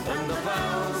 And the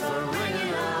bells are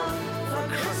ringing out for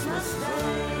Christmas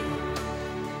Day.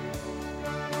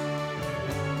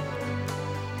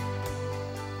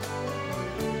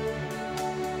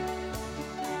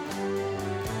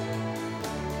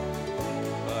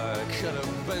 I could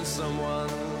have been someone.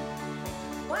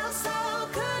 Well, so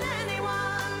could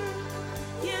anyone.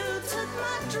 You took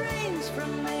my dreams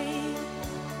from me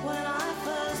when I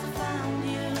first found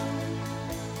you.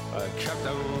 I kept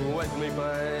them with me,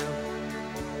 babe.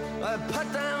 I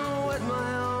put them with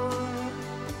my own.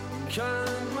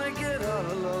 Can't make it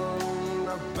all alone.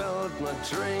 I built my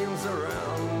dreams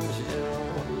around you.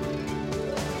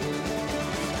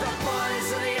 The boys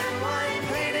of the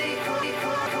NYPD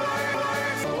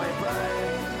chorus away,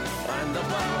 babe. And the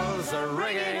bells are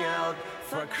ringing out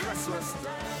for Christmas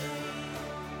Day.